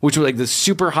did, which was like the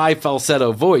super high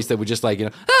falsetto voice that would just like,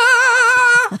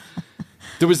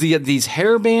 there was these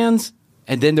hair bands.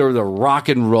 And then there were the rock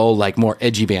and roll, like more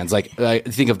edgy bands. Like I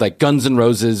think of like Guns N'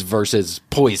 Roses versus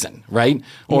Poison, right?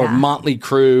 Or Motley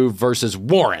Crue versus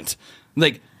Warrant.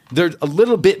 Like they're a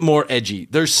little bit more edgy.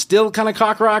 They're still kind of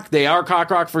cock rock. They are cock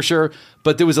rock for sure.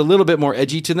 But there was a little bit more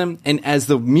edgy to them. And as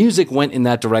the music went in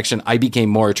that direction, I became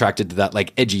more attracted to that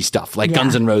like edgy stuff, like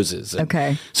Guns N' Roses. And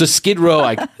okay. So Skid Row,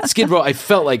 I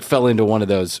felt like fell into one of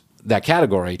that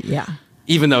category. Yeah.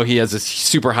 Even though he has a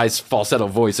super high falsetto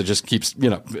voice that just keeps, They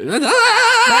had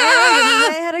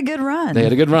a good run. They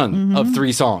had a good run of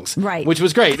 3 songs. Right. Which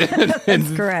was great.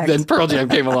 That's correct. Then Pearl Jam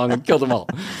came along and killed them all.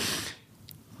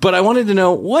 But I wanted to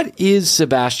know, what is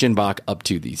Sebastian Bach up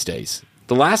to these days?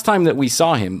 The last time that we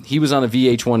saw him, he was on a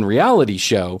VH1 reality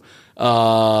show,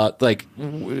 like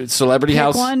Celebrity Pick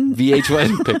House, one.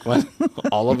 VH1, pick one,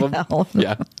 all of them.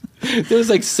 Yeah. There was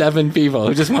like 7 people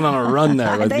who just went on a run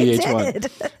there with VH1. Did.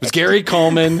 It was Gary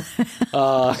Coleman,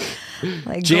 like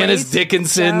Janice Grace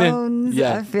Dickinson, Jones,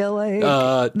 I feel like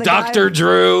Dr.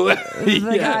 Drew,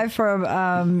 the guy from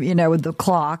with the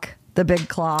clock, the big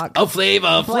clock. Oh,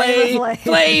 Flavor Flav.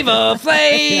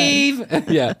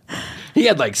 Yeah. He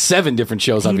had like 7 different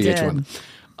shows on VH1.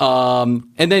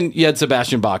 And then you had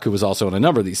Sebastian Bach, who was also on a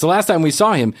number of these. So last time we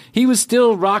saw him, he was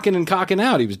still rocking and cocking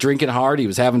out. He was drinking hard. He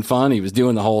was having fun. He was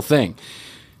doing the whole thing.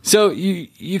 So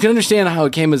you can understand how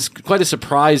it came as quite a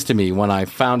surprise to me when I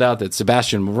found out that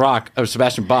Sebastian Bach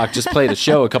just played a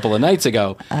show a couple of nights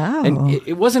ago. Oh. And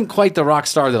it wasn't quite the rock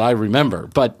star that I remember.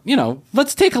 But,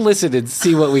 let's take a listen and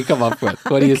see what we come up with.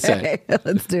 What do you say?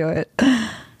 Let's do it.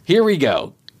 Here we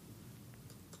go.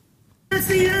 It's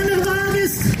the end of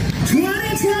August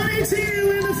 2022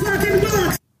 in the fucking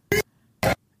books.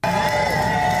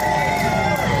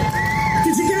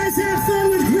 Did you guys have fun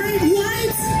with Great White?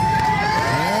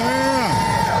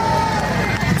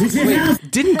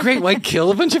 Didn't Great White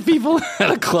kill a bunch of people at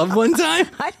a club one time?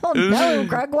 I don't know who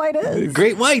Greg White is.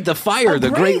 Great White, the fire, the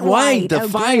Great White, the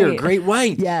fire, Great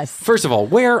White. Yes. First of all,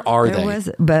 where are they? There was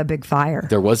a big fire.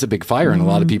 There was a big fire, and a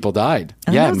lot of people died.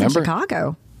 Remember? In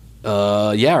Chicago.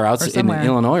 Or in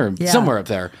Illinois or somewhere up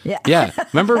there. Yeah.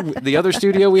 Remember the other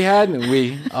studio we had? And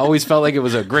we always felt like it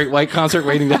was a Great White concert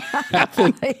waiting to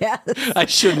happen. Yes. I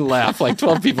shouldn't laugh. Like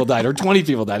 12 people died or 20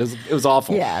 people died. It was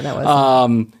awful. Yeah, that was.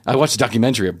 I watched a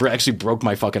documentary. It actually broke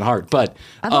my fucking heart. But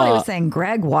I thought he was saying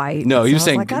Greg White. No, he was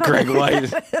saying Greg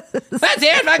White. That's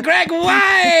it for Greg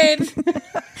White.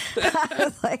 I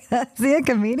was like, is he a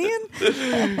comedian?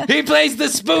 He plays the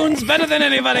spoons better than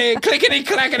anybody. Clickety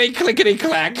clackety clickety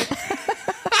clack.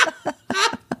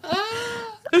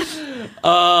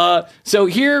 So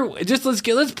here,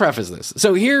 let's preface this.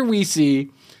 So here we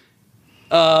see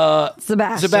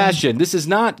Sebastian. This is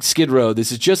not Skid Row.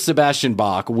 This is just Sebastian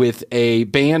Bach with a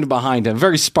band behind him,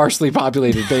 very sparsely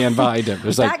populated band behind him.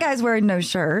 There's that guy's wearing no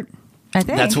shirt. I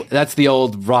think that's the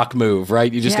old rock move,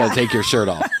 right? You just got to take your shirt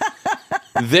off.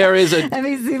 There is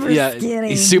he's super skinny.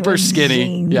 He's super skinny.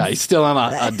 Jeans. Yeah, he's still on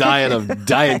a diet of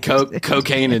Diet Coke,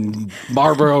 cocaine, and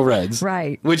Marlboro Reds.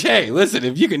 Right. Which, hey, listen,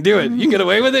 if you can do it, you can get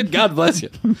away with it, God bless you.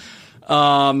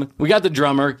 We got the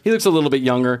drummer. He looks a little bit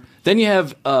younger. Then you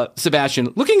have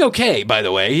Sebastian, looking okay, by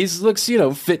the way. He looks,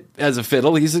 fit as a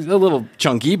fiddle. He's a little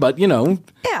chunky, but,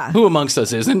 who amongst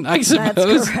us isn't, I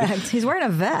suppose. That's correct. He's wearing a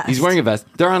vest. He's wearing a vest.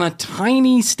 They're on a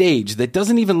tiny stage that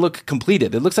doesn't even look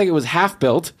completed. It looks like it was half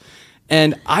built.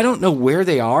 And I don't know where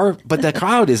they are, but the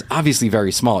crowd is obviously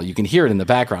very small. You can hear it in the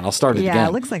background. I'll start it again. Yeah,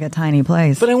 it looks like a tiny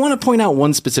place. But I want to point out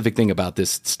one specific thing about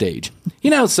this stage.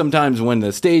 Sometimes when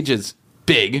the stage is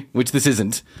big, which this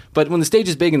isn't, but when the stage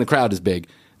is big and the crowd is big,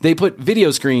 they put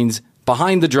video screens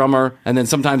behind the drummer and then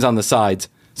sometimes on the sides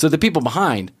so the people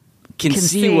behind can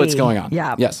see what's going on.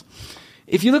 Yeah. Yes.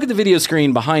 If you look at the video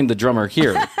screen behind the drummer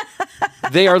here,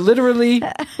 they are literally...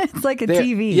 It's like a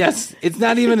TV. Yes. It's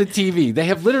not even a TV. They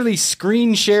have literally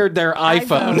screen shared their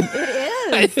iPhone.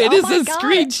 It is. It is a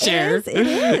screen share. It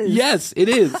is. Yes, it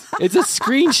is. It's a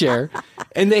screen share.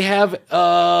 And they have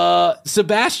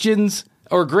Sebastian's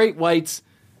or Great White's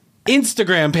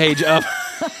Instagram page up.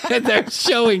 And they're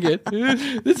showing it.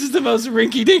 This is the most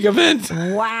rinky-dink event.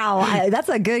 Wow. That's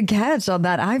a good catch on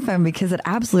that iPhone because it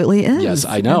absolutely is. Yes,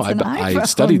 I know. I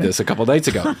studied this a couple nights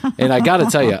ago. And I got to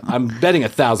tell you, I'm betting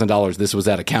 $1,000 this was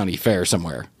at a county fair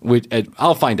somewhere.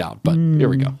 I'll find out, but here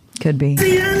we go. Could be.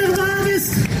 The end of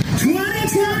August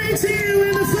 2022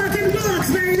 in the fucking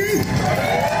books, baby.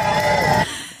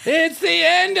 It's the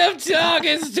end of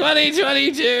August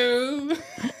 2022.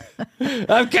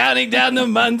 I'm counting down the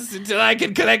months until I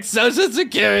can collect Social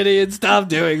Security and stop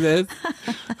doing this.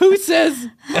 Who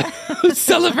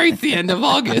celebrates the end of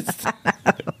August?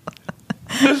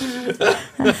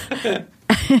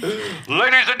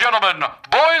 Ladies and gentlemen,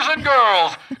 boys and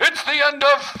girls, it's the end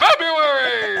of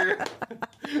February.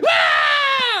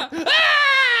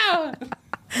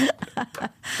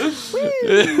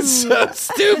 It's so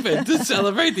stupid to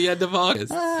celebrate the end of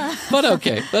August. But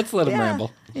okay, let's let him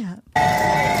ramble. Yeah.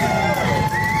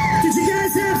 Did you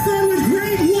guys have fun with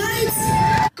Great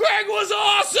White? Greg was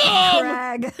awesome!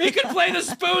 Greg. He could play the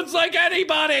spoons like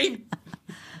anybody!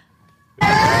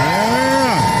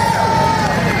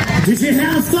 Did you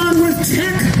have fun with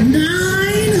Tech 9?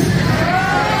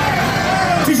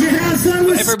 Did you have fun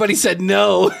with... Everybody said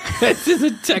no.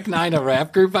 Isn't Tech 9 a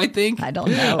rap group, I think? I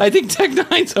don't know. I think Tech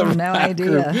 9's a rap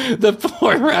idea. group. The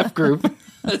poor rap group.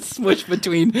 A switch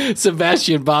between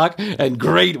Sebastian Bach and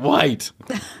Great White.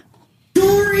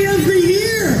 Story of the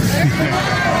year!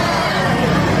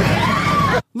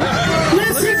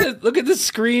 Look at the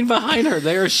screen behind her.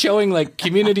 They are showing like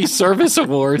community service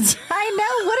awards. I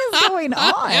know. What is going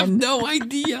on? I have no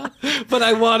idea, but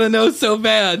I want to know so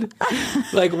bad.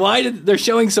 Like, why they're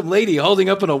showing some lady holding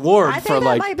up an award I think for that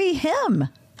like... might be him.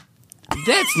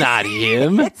 That's not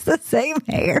him. It's the same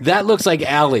hair. That looks like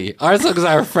Allie. Ours looks like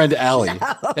our friend Allie.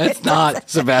 That's not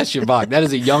Sebastian Bach. That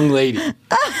is a young lady.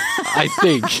 I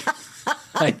think.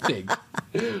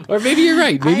 Or maybe you're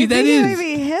right. Maybe that is.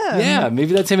 Maybe him. Yeah,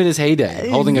 maybe that's him in his heyday,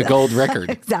 holding a gold record.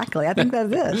 Exactly. I think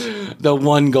that's it. The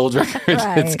one gold record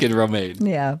that Right. Skid Row made.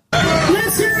 Yeah.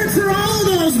 Let's hear it for all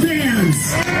those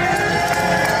bands!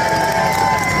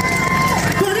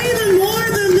 But even more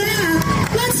than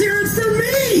that, let's hear it for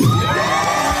me!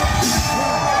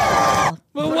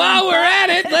 But while we're at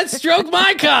it, let's stroke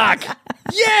my cock.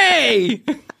 Yay!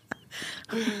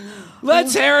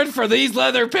 Let's hear it for these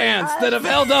leather pants that have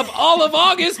held up all of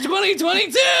August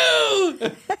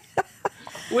 2022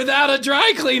 without a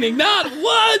dry cleaning, not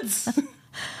once.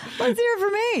 Let's hear it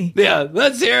for me. Yeah,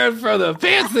 let's hear it for the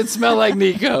pants that smell like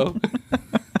Nico.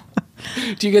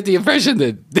 Do you get the impression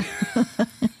that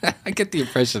I get the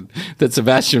impression that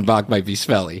Sebastian Bach might be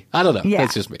smelly? I don't know. Yeah.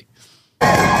 That's just me.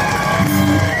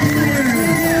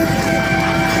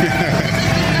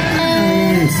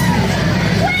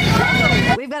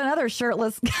 We've got another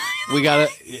shirtless guy. We got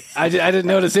to I didn't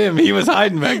notice him. He was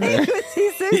hiding back there.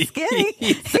 He's so skinny.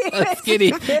 He's so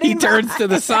skinny. He turns to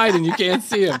the side and you can't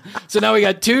see him. So now we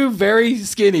got two very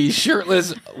skinny,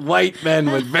 shirtless white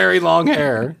men with very long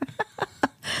hair.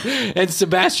 And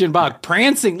Sebastian Bach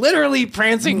literally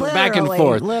prancing back and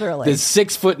forth. Literally. The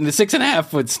 6 foot and the 6.5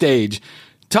 foot stage.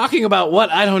 Talking about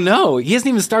what? I don't know. He hasn't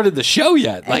even started the show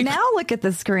yet. And now look at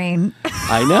the screen.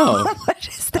 I know. What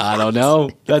is that? I don't know.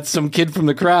 That's some kid from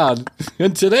the crowd.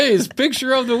 And today's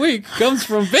picture of the week comes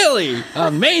from Billy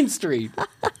on Main Street.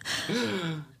 Sometimes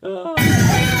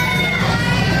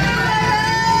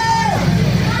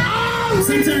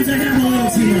I have a little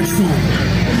too much fun.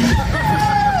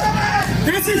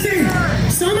 That's the thing.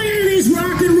 So many of these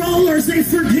rock and rollers, they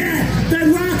forget that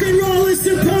rock and roll is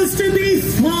supposed to be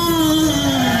fun.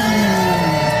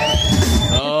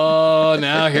 Oh,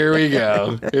 now here we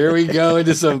go. Here we go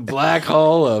into some black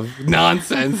hole of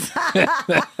nonsense.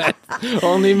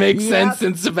 Only makes sense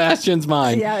in Sebastian's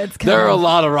mind. Yeah, it's there are a coming.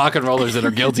 lot of rock and rollers that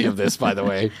are guilty of this, by the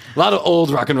way. A lot of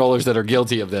old rock and rollers that are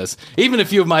guilty of this. Even a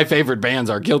few of my favorite bands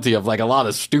are guilty of like a lot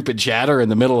of stupid chatter in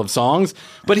the middle of songs.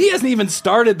 But he hasn't even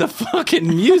started the fucking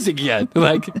music yet.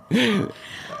 Like,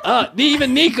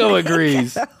 even Nico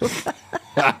agrees.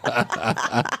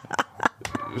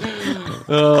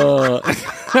 Now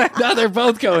they're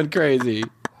both going crazy.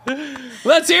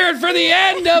 Let's hear it for the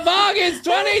end of August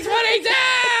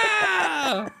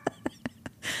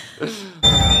 2022!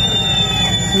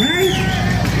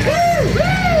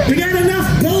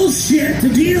 to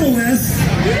deal with.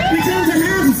 We come to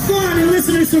have fun and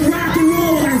listen to some rock and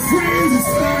roll with our friends. It's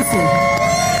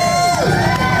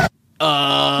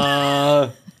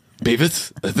awesome.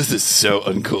 Beavis, this is so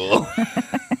uncool.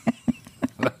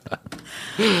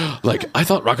 Like, I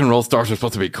thought rock and roll stars were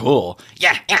supposed to be cool.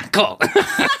 Yeah, cool.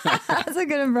 That's a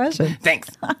good impression. Thanks.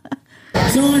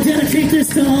 So I dedicate this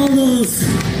to all those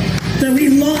that we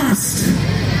lost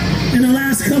in the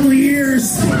last couple of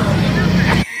years.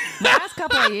 Last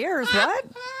couple of years, what?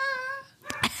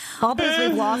 All those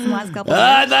we've lost in the last couple of years.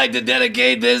 I'd like to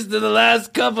dedicate this to the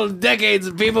last couple of decades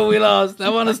of people we lost. I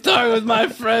want to start with my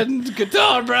friend,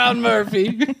 Guitar Brown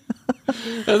Murphy.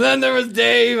 And then there was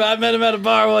Dave. I met him at a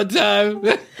bar one time.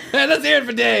 And let's hear it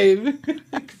for Dave.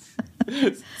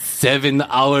 7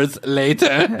 hours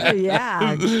later.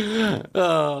 Yeah.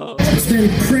 Oh. It's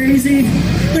been crazy.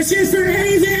 Let's hear for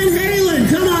Eddie Van Halen.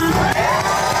 Come on.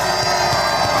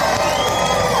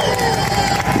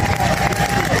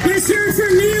 Let's hear it for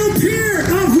Neil Peart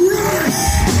of Rush.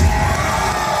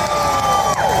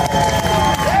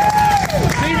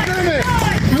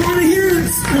 I want to hear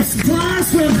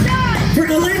applause for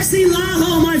Alexi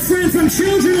Laho, my friend from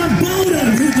Children of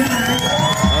Bodom, who died.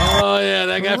 Oh, yeah,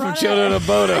 that guy from Children of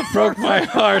Bodom broke my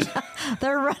heart.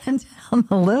 They're running down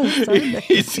the list.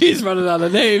 He's running out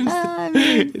of names.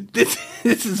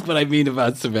 This is what I mean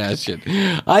about Sebastian.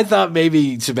 I thought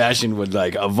maybe Sebastian would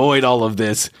like avoid all of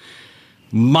this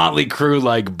Motley Crue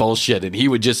like bullshit, and he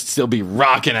would just still be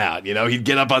rocking out. You know, he'd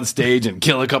get up on stage and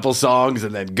kill a couple songs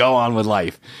and then go on with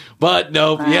life. But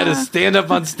nope, he had to stand up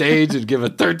on stage and give a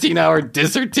 13-hour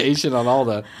dissertation on all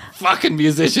the fucking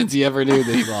musicians he ever knew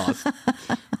that he lost.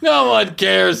 No one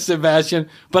cares, Sebastian.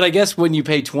 But I guess when you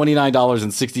pay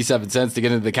 $29.67 to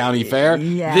get into the county fair,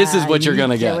 this is what you're going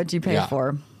to get. What you pay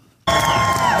for.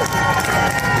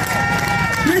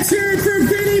 Let's hear it for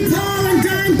Vinnie Paul and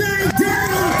Dimebag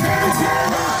Darrell.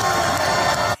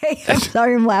 I'm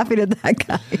sorry, I'm laughing at that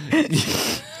guy.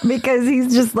 Because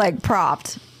he's just like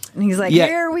propped. And he's like,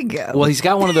 here we go. Well, he's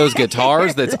got one of those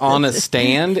guitars that's on a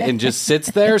stand and just sits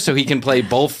there so he can play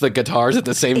both the guitars at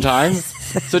the same time.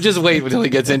 So just wait until he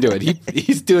gets into it.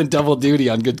 He's doing double duty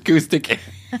on acoustic.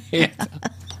 I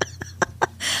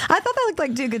thought that looked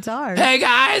like two guitars. Hey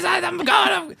guys, I'm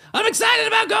excited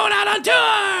about going out on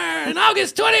tour in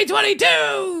August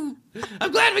 2022.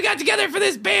 I'm glad we got together for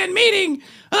this band meeting.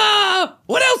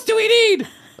 What else do we need?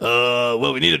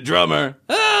 Well, we need a drummer.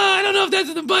 I don't know if that's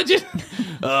in the budget.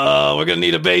 We're gonna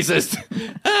need a bassist.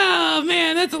 Oh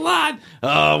man, that's a lot.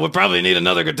 We'll probably need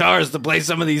another guitarist to play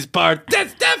some of these parts.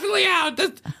 That's definitely out.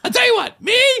 I'll tell you what,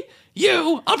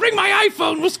 I'll bring my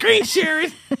iPhone, we'll screen share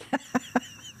it.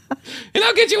 And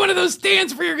I'll get you one of those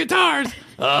stands for your guitars.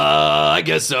 I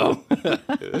guess so.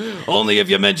 Only if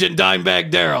you mention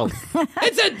Dimebag Darrell.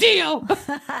 It's a deal.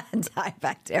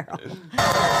 Dimebag Darrell.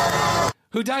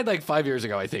 Who died like 5 years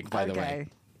ago, I think, by the way.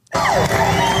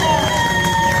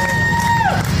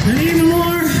 And even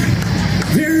more,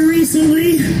 very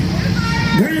recently,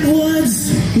 Brent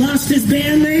Woods lost his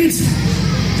bandmate.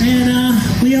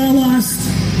 And we all lost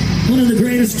one of the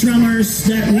greatest drummers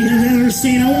that we have ever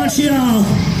seen. I want you all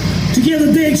to give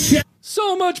a big shout.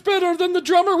 So much better than the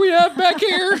drummer we have back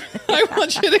here. I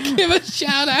want you to give a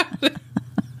shout out.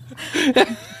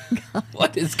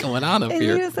 What is going on up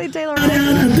here? Going to say Taylor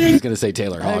Hawkins. I was going to say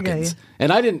Taylor Hawkins.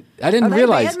 And I didn't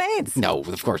realize. Bandmates? No,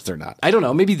 of course they're not. I don't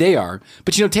know. Maybe they are.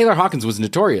 But you know, Taylor Hawkins was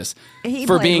notorious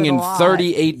for being in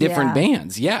 38 different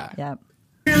bands. Yeah. Yep.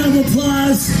 Round of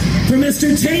applause for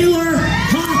Mr. Taylor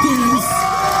Hawkins.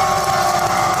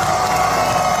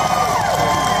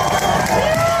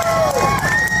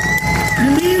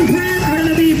 And me and Brent are going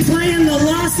to be playing the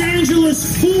Los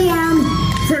Angeles Forum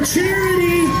for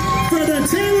charity for the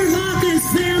Taylor Hawkins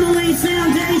Family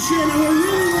Foundation. And we're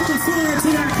really looking forward to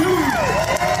that. Come on.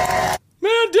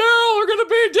 Man, Daryl, we're going to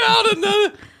be down in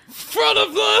the front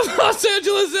of the Los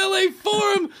Angeles LA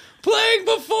Forum playing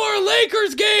before a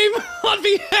Lakers game on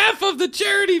behalf of the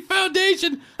Charity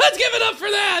Foundation. Let's give it up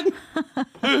for that.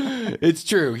 It's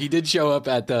true. He did show up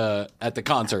at the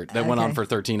concert that went on for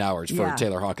 13 hours for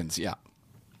Taylor Hawkins. Yeah.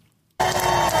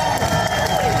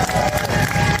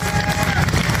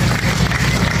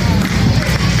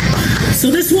 So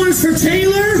this one's for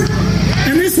Taylor,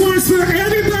 and this one's for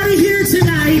everybody here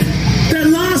tonight that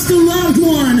lost a loved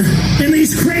one in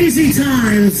these crazy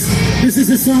times. This is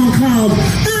a song called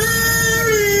I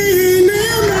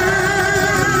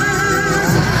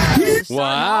Remember.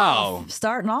 Wow. Wow.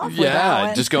 Starting off with that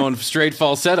one. Just going straight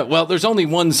falsetto. Well, there's only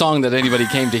one song that anybody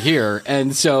came to hear,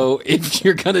 and so if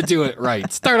you're going to do it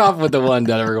right, start off with the one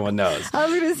that everyone knows.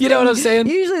 You know what I'm saying?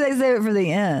 Usually they save it for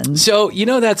the end. So, you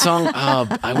know that song?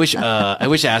 I wish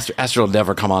Astrid will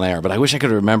never come on air, but I wish I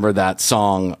could remember that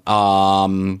song.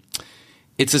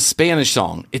 It's a Spanish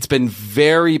song. It's been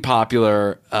very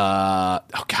popular.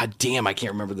 God damn, I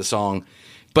can't remember the song.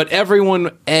 But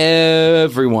everyone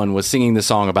was singing the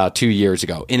song about 2 years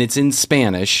ago, and it's in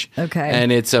Spanish. Okay, and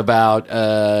it's about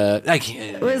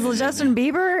was Justin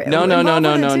Bieber? No.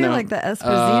 Like the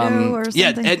Esposito or something.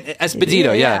 Yeah,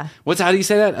 Esposito. Yeah. How do you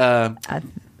say that?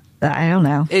 I don't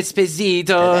know.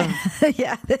 Esposito.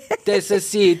 Yeah.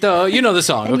 Despacito. You know the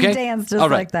song, and okay? You dance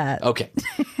just like that. Okay.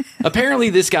 Apparently,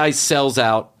 this guy sells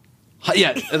out.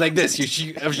 Yeah, like this. You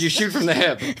shoot from the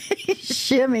hip.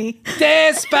 Shimmy.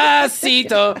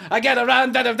 Despacito. I get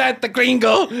around the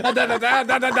gringo.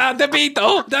 The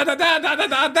beetle.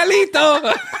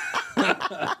 Delito.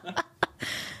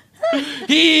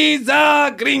 He's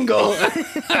a gringo.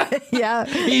 Yeah.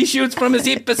 He shoots from his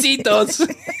hipecitos.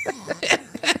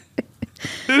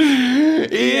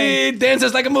 He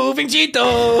dances like a moving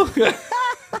Cheeto.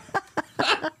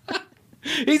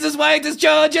 He's as white as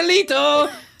Jogelito.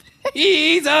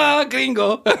 He's a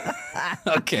gringo.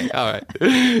 Okay, all right.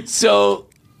 So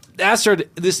Astrid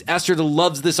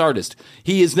loves this artist.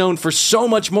 He is known for so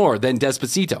much more than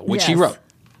Despacito, which he wrote.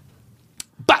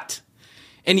 But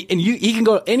he can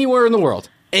go anywhere in the world,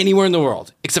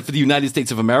 except for the United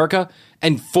States of America,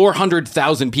 and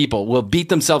 400,000 people will beat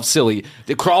themselves silly.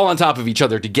 They crawl on top of each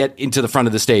other to get into the front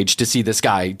of the stage to see this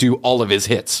guy do all of his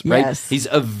hits, right? Yes. He's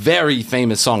a very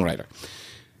famous songwriter.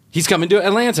 He's coming to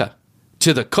Atlanta,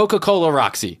 to the Coca-Cola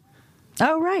Roxy.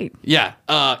 Oh, right. Yeah.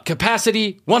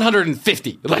 Capacity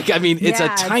 150. It's a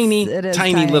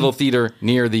tiny little theater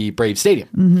near the Brave Stadium.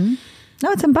 Mm-hmm.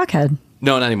 No, it's in Buckhead.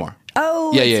 No, not anymore.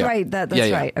 Oh, that's right. That's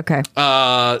right. Okay.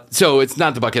 So it's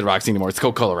not the Buckhead Roxy anymore. It's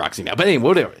Coca-Cola Roxy now. But anyway,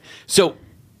 whatever. So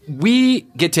we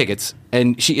get tickets,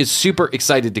 and she is super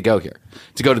excited to go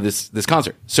to this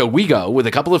concert. So we go with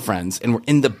a couple of friends, and we're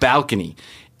in the balcony.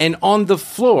 And on the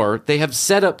floor, they have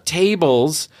set up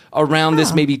tables around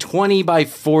this maybe 20 by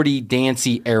 40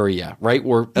 dancey area, right?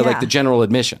 Where like the general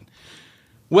admission.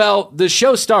 Well, the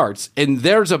show starts, and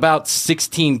there's about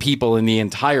 16 people in the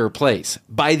entire place.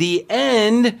 By the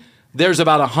end, there's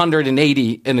about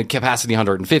 180 in a capacity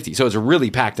 150. So it's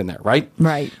really packed in there, right?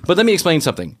 Right. But let me explain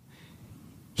something.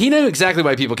 He knew exactly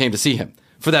why people came to see him,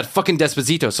 for that fucking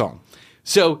Despacito song.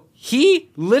 So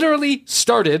he literally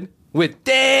started with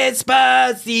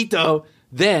Despacito.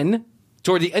 Then,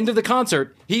 toward the end of the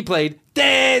concert, he played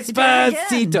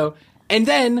Despacito. And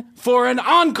then, for an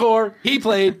encore, he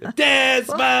played Despacito.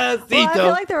 Well, I feel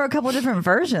like there were a couple of different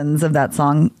versions of that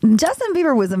song. Justin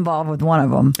Bieber was involved with one of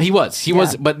them. He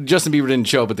was, but Justin Bieber didn't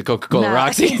show up at the Coca-Cola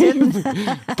Roxy. He didn't.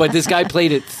 But this guy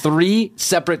played it 3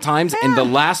 separate times, and the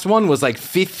last one was like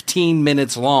 15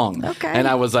 minutes long. Okay. And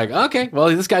I was like, okay, well,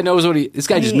 this guy knows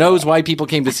just knows why people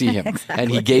came to see him. Exactly. And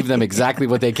he gave them exactly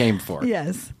what they came for.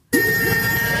 Yes.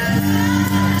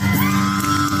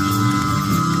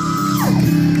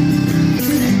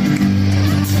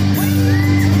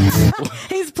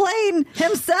 He's playing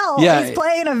himself. Yeah. He's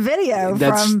playing a video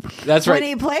that's when right.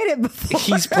 he played it before.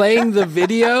 He's playing the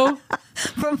video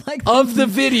of the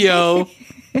video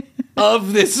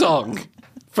of this song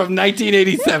from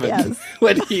 1987 Yes.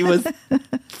 when he was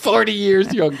 40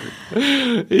 years younger.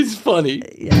 It's funny.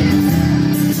 Yeah.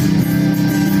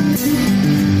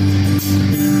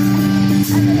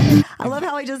 I love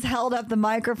how he just held up the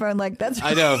microphone like that's.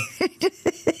 I know.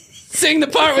 Sing the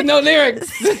part with no lyrics.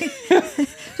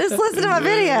 Just listen to my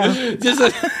video.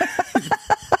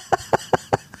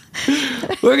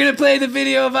 We're going to play the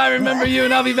video of I Remember You,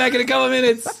 and I'll be back in a couple of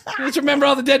minutes. Just remember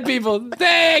all the dead people.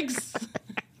 Thanks.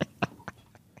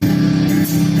 I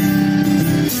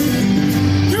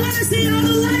want to see all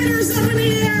the lighters up in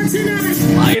the air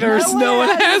tonight. Lighters? No one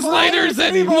has lighters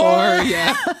anymore.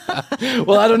 Yeah.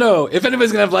 Well, I don't know. If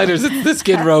anybody's going to have lighters, it's the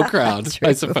Skid Row crowd,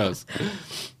 I suppose.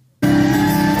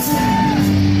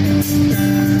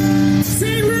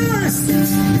 St. Louis,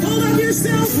 hold up your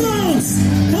cell phones.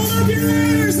 Hold up your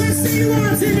lighters. Let's see you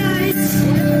all tonight.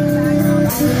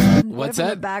 What's In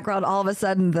that? the background, all of a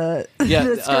sudden the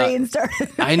Yeah, screen started.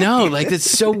 I know, like it's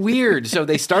so weird. So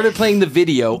they started playing the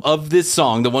video of this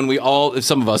song, the one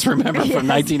some of us remember from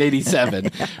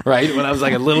 1987, right? When I was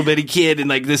like a little bitty kid, and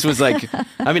like this was like,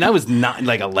 I mean, I was not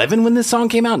like 11 when this song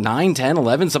came out, 9, 10,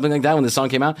 11, something like that when this song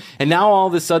came out, and now all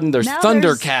of a sudden there's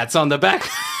Thundercats on the back.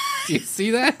 Do you see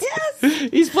that? Yes.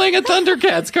 He's playing a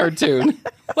Thundercats cartoon.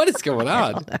 What is going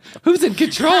on? Who's in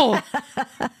control?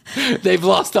 They've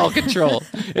lost all control.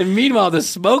 And meanwhile, the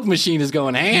smoke machine is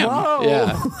going ham. Whoa.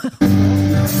 Yeah. Oh,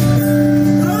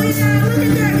 yeah, look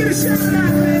at that. Get a shot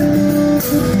of that, man.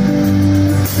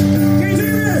 Can you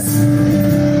do this?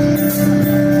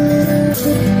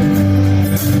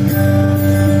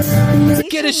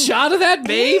 Get a shot of that,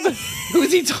 babe?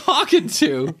 Who's he talking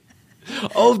to?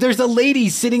 Oh, there's a lady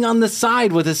sitting on the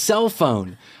side with a cell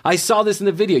phone. I saw this in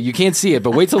the video. You can't see it,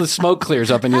 but wait till the smoke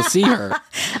clears up and you'll see her.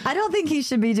 I don't think he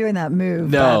should be doing that move.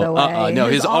 No, by the way. no.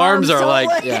 His arms are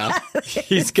like, yeah.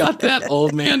 He's got that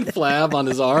old man flab on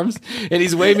his arms, and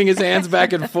he's waving his hands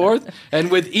back and forth. And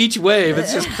with each wave,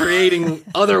 it's just creating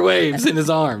other waves in his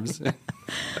arms.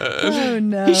 Oh,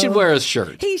 no. He should wear a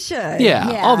shirt. He should.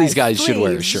 Yeah, all these guys should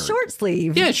wear a shirt. Short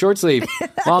sleeve. Yeah, short sleeve,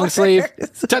 long sleeve.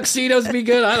 Tuxedos be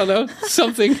good. I don't know.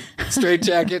 Something. Straight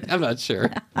jacket. I'm not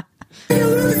sure.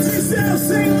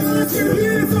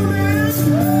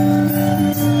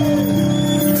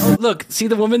 Oh, look, see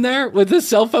the woman there with the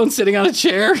cell phone sitting on a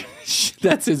chair?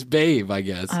 That's his babe, I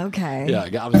guess. Okay. Yeah,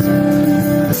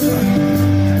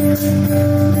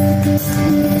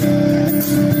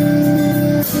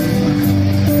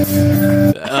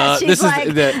 She's like,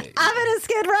 I'm at a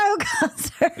Skid Row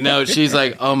concert. No, she's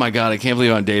like, oh my God, I can't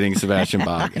believe I'm dating Sebastian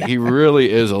Bach. He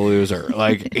really is a loser.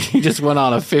 Like, he just went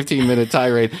on a 15-minute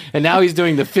tirade, and now he's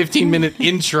doing the 15-minute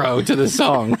intro to the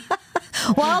song.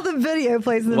 While the video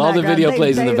plays in the background. While the video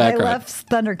plays in the background. They left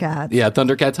Thundercats. Yeah,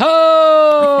 Thundercats.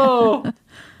 Ho!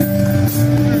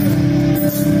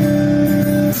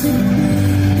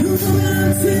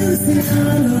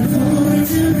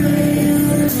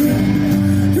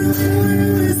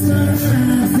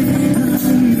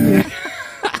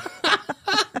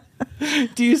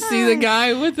 Do you see the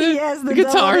guy with the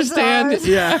guitar stand?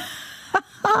 Yeah.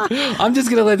 I'm just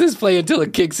going to let this play until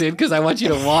it kicks in because I want you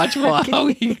to watch how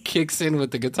he kicks in with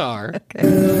the guitar. Okay.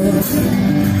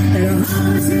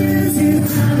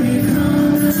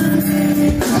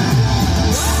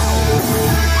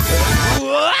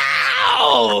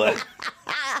 Wow!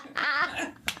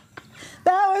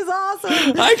 That was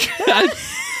awesome.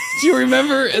 Do you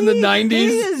remember in the 90s?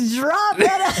 He just dropped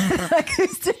that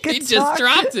acoustic guitar. He just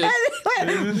dropped it.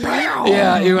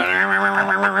 Yeah. He went,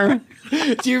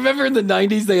 do you remember in the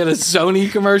 90s they had a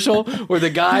Sony commercial where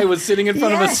the guy was sitting in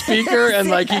front of a speaker and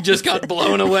like he just got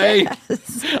blown away?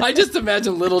 Yes. I just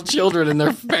imagine little children in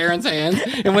their parents' hands,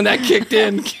 and when that kicked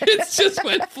in, kids just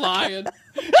went flying.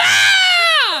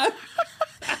 Ah!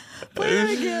 Play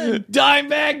it again.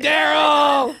 Dimebag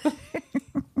Darrell!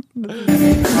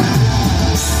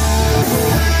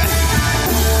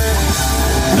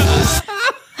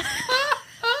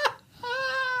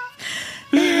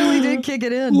 He really did kick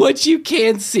it in. What you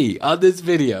can't see on this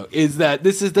video is that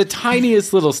this is the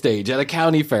tiniest little stage at a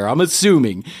county fair, I'm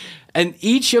assuming. And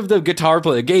each of the guitar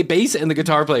player, bass and the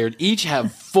guitar player, each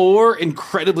have 4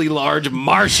 incredibly large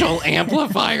Marshall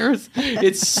amplifiers.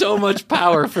 It's so much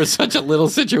power for such a little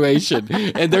situation.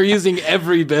 And they're using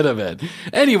every bit of it.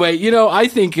 Anyway, I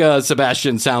think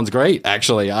Sebastian sounds great,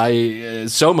 actually.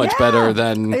 So much better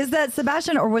than... Is that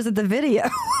Sebastian or was it the video?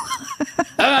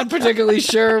 I'm not particularly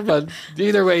sure, but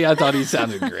either way, I thought he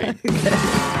sounded great.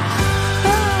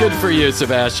 Good for you,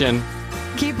 Sebastian.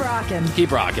 Keep rocking.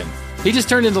 Keep rocking. He just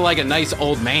turned into like a nice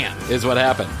old man is what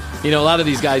happened. A lot of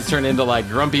these guys turn into like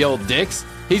grumpy old dicks.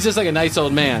 He's just like a nice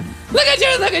old man. Look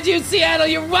at you, Seattle,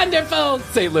 you're wonderful.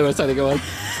 St. Louis, I think it was.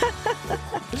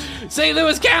 St.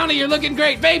 Louis County, you're looking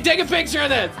great. Babe, take a picture of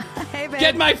this. Hey, babe.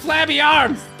 Get my flabby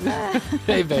arms.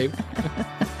 Hey, babe.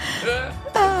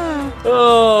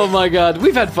 Oh my God,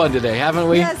 we've had fun today, haven't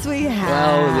we? Yes, we have.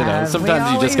 Well,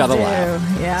 sometimes you just gotta laugh.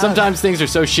 Yeah. Sometimes things are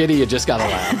so shitty, you just gotta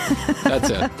laugh.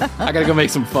 That's it. I gotta go make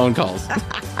some phone calls.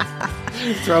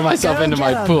 Throw myself into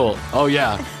my pool. Oh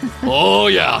yeah. Oh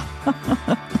yeah.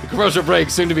 The commercial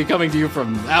break soon to be coming to you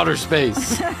from outer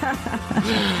space.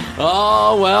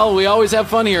 Oh well, we always have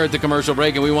fun here at the commercial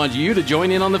break, and we want you to join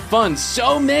in on the fun.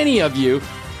 So many of you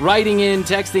writing in,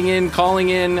 texting in, calling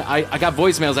in. I got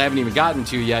voicemails I haven't even gotten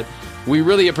to yet. We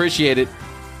really appreciate it.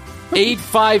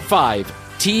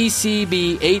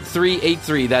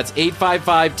 855-TCB-8383. That's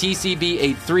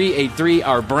 855-TCB-8383,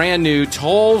 our brand new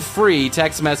toll-free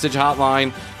text message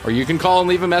hotline. Or you can call and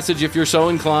leave a message if you're so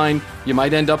inclined. You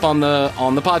might end up on the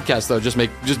podcast, though. Just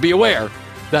be aware.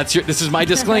 This is my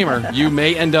disclaimer.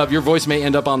 Your voice may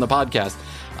end up on the podcast.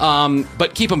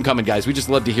 But keep them coming, guys. We just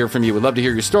love to hear from you. We love to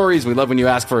hear your stories. We love when you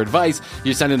ask for advice.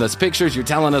 You're sending us pictures. You're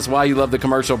telling us why you love the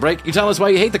commercial break. You tell us why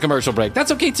you hate the commercial break.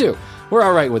 That's okay, too. We're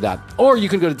all right with that. Or you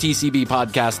can go to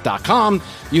tcbpodcast.com.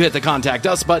 You hit the Contact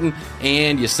Us button,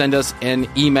 and you send us an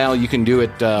email. You can do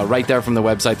it right there from the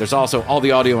website. There's also all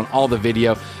the audio and all the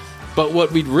video. But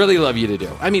what we'd really love you to do,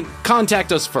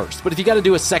 contact us first. But if you got to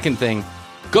do a second thing,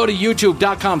 go to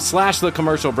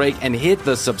youtube.com/thecommercialbreak and hit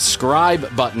the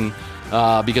subscribe button.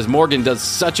 Because Morgan does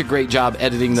such a great job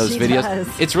editing those videos. Does.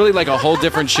 It's really like a whole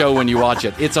different show when you watch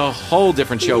it. It's a whole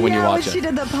different show when you watch it. She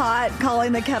did the pot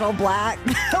calling the kettle black.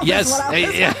 Yes. So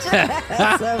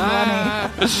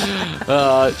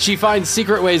funny. She finds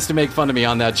secret ways to make fun of me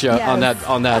on that show, yes.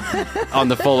 on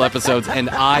the full episodes, and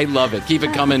I love it. Keep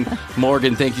it coming,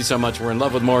 Morgan. Thank you so much. We're in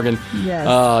love with Morgan. Yes.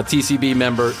 TCB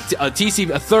member,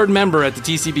 a third member at the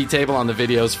TCB table on the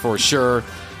videos for sure.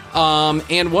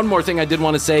 And one more thing I did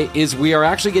want to say is we are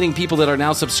actually getting people that are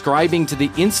now subscribing to the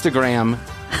Instagram,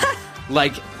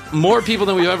 like more people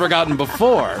than we've ever gotten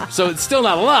before. So it's still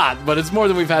not a lot, but it's more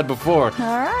than we've had before. All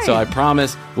right. So I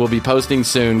promise we'll be posting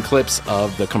soon clips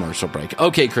of the commercial break.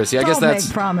 Okay, Chrissy, I guess that's...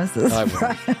 Make promises.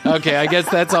 Okay, I guess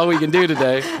that's all we can do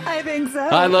today. I think so.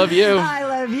 I love you. I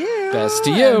love you. Best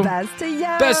to you. Best to you.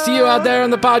 Best to you out there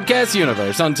in the podcast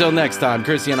universe. Until next time,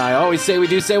 Chrissy and I always say we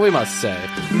do say we must say.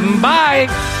 Bye!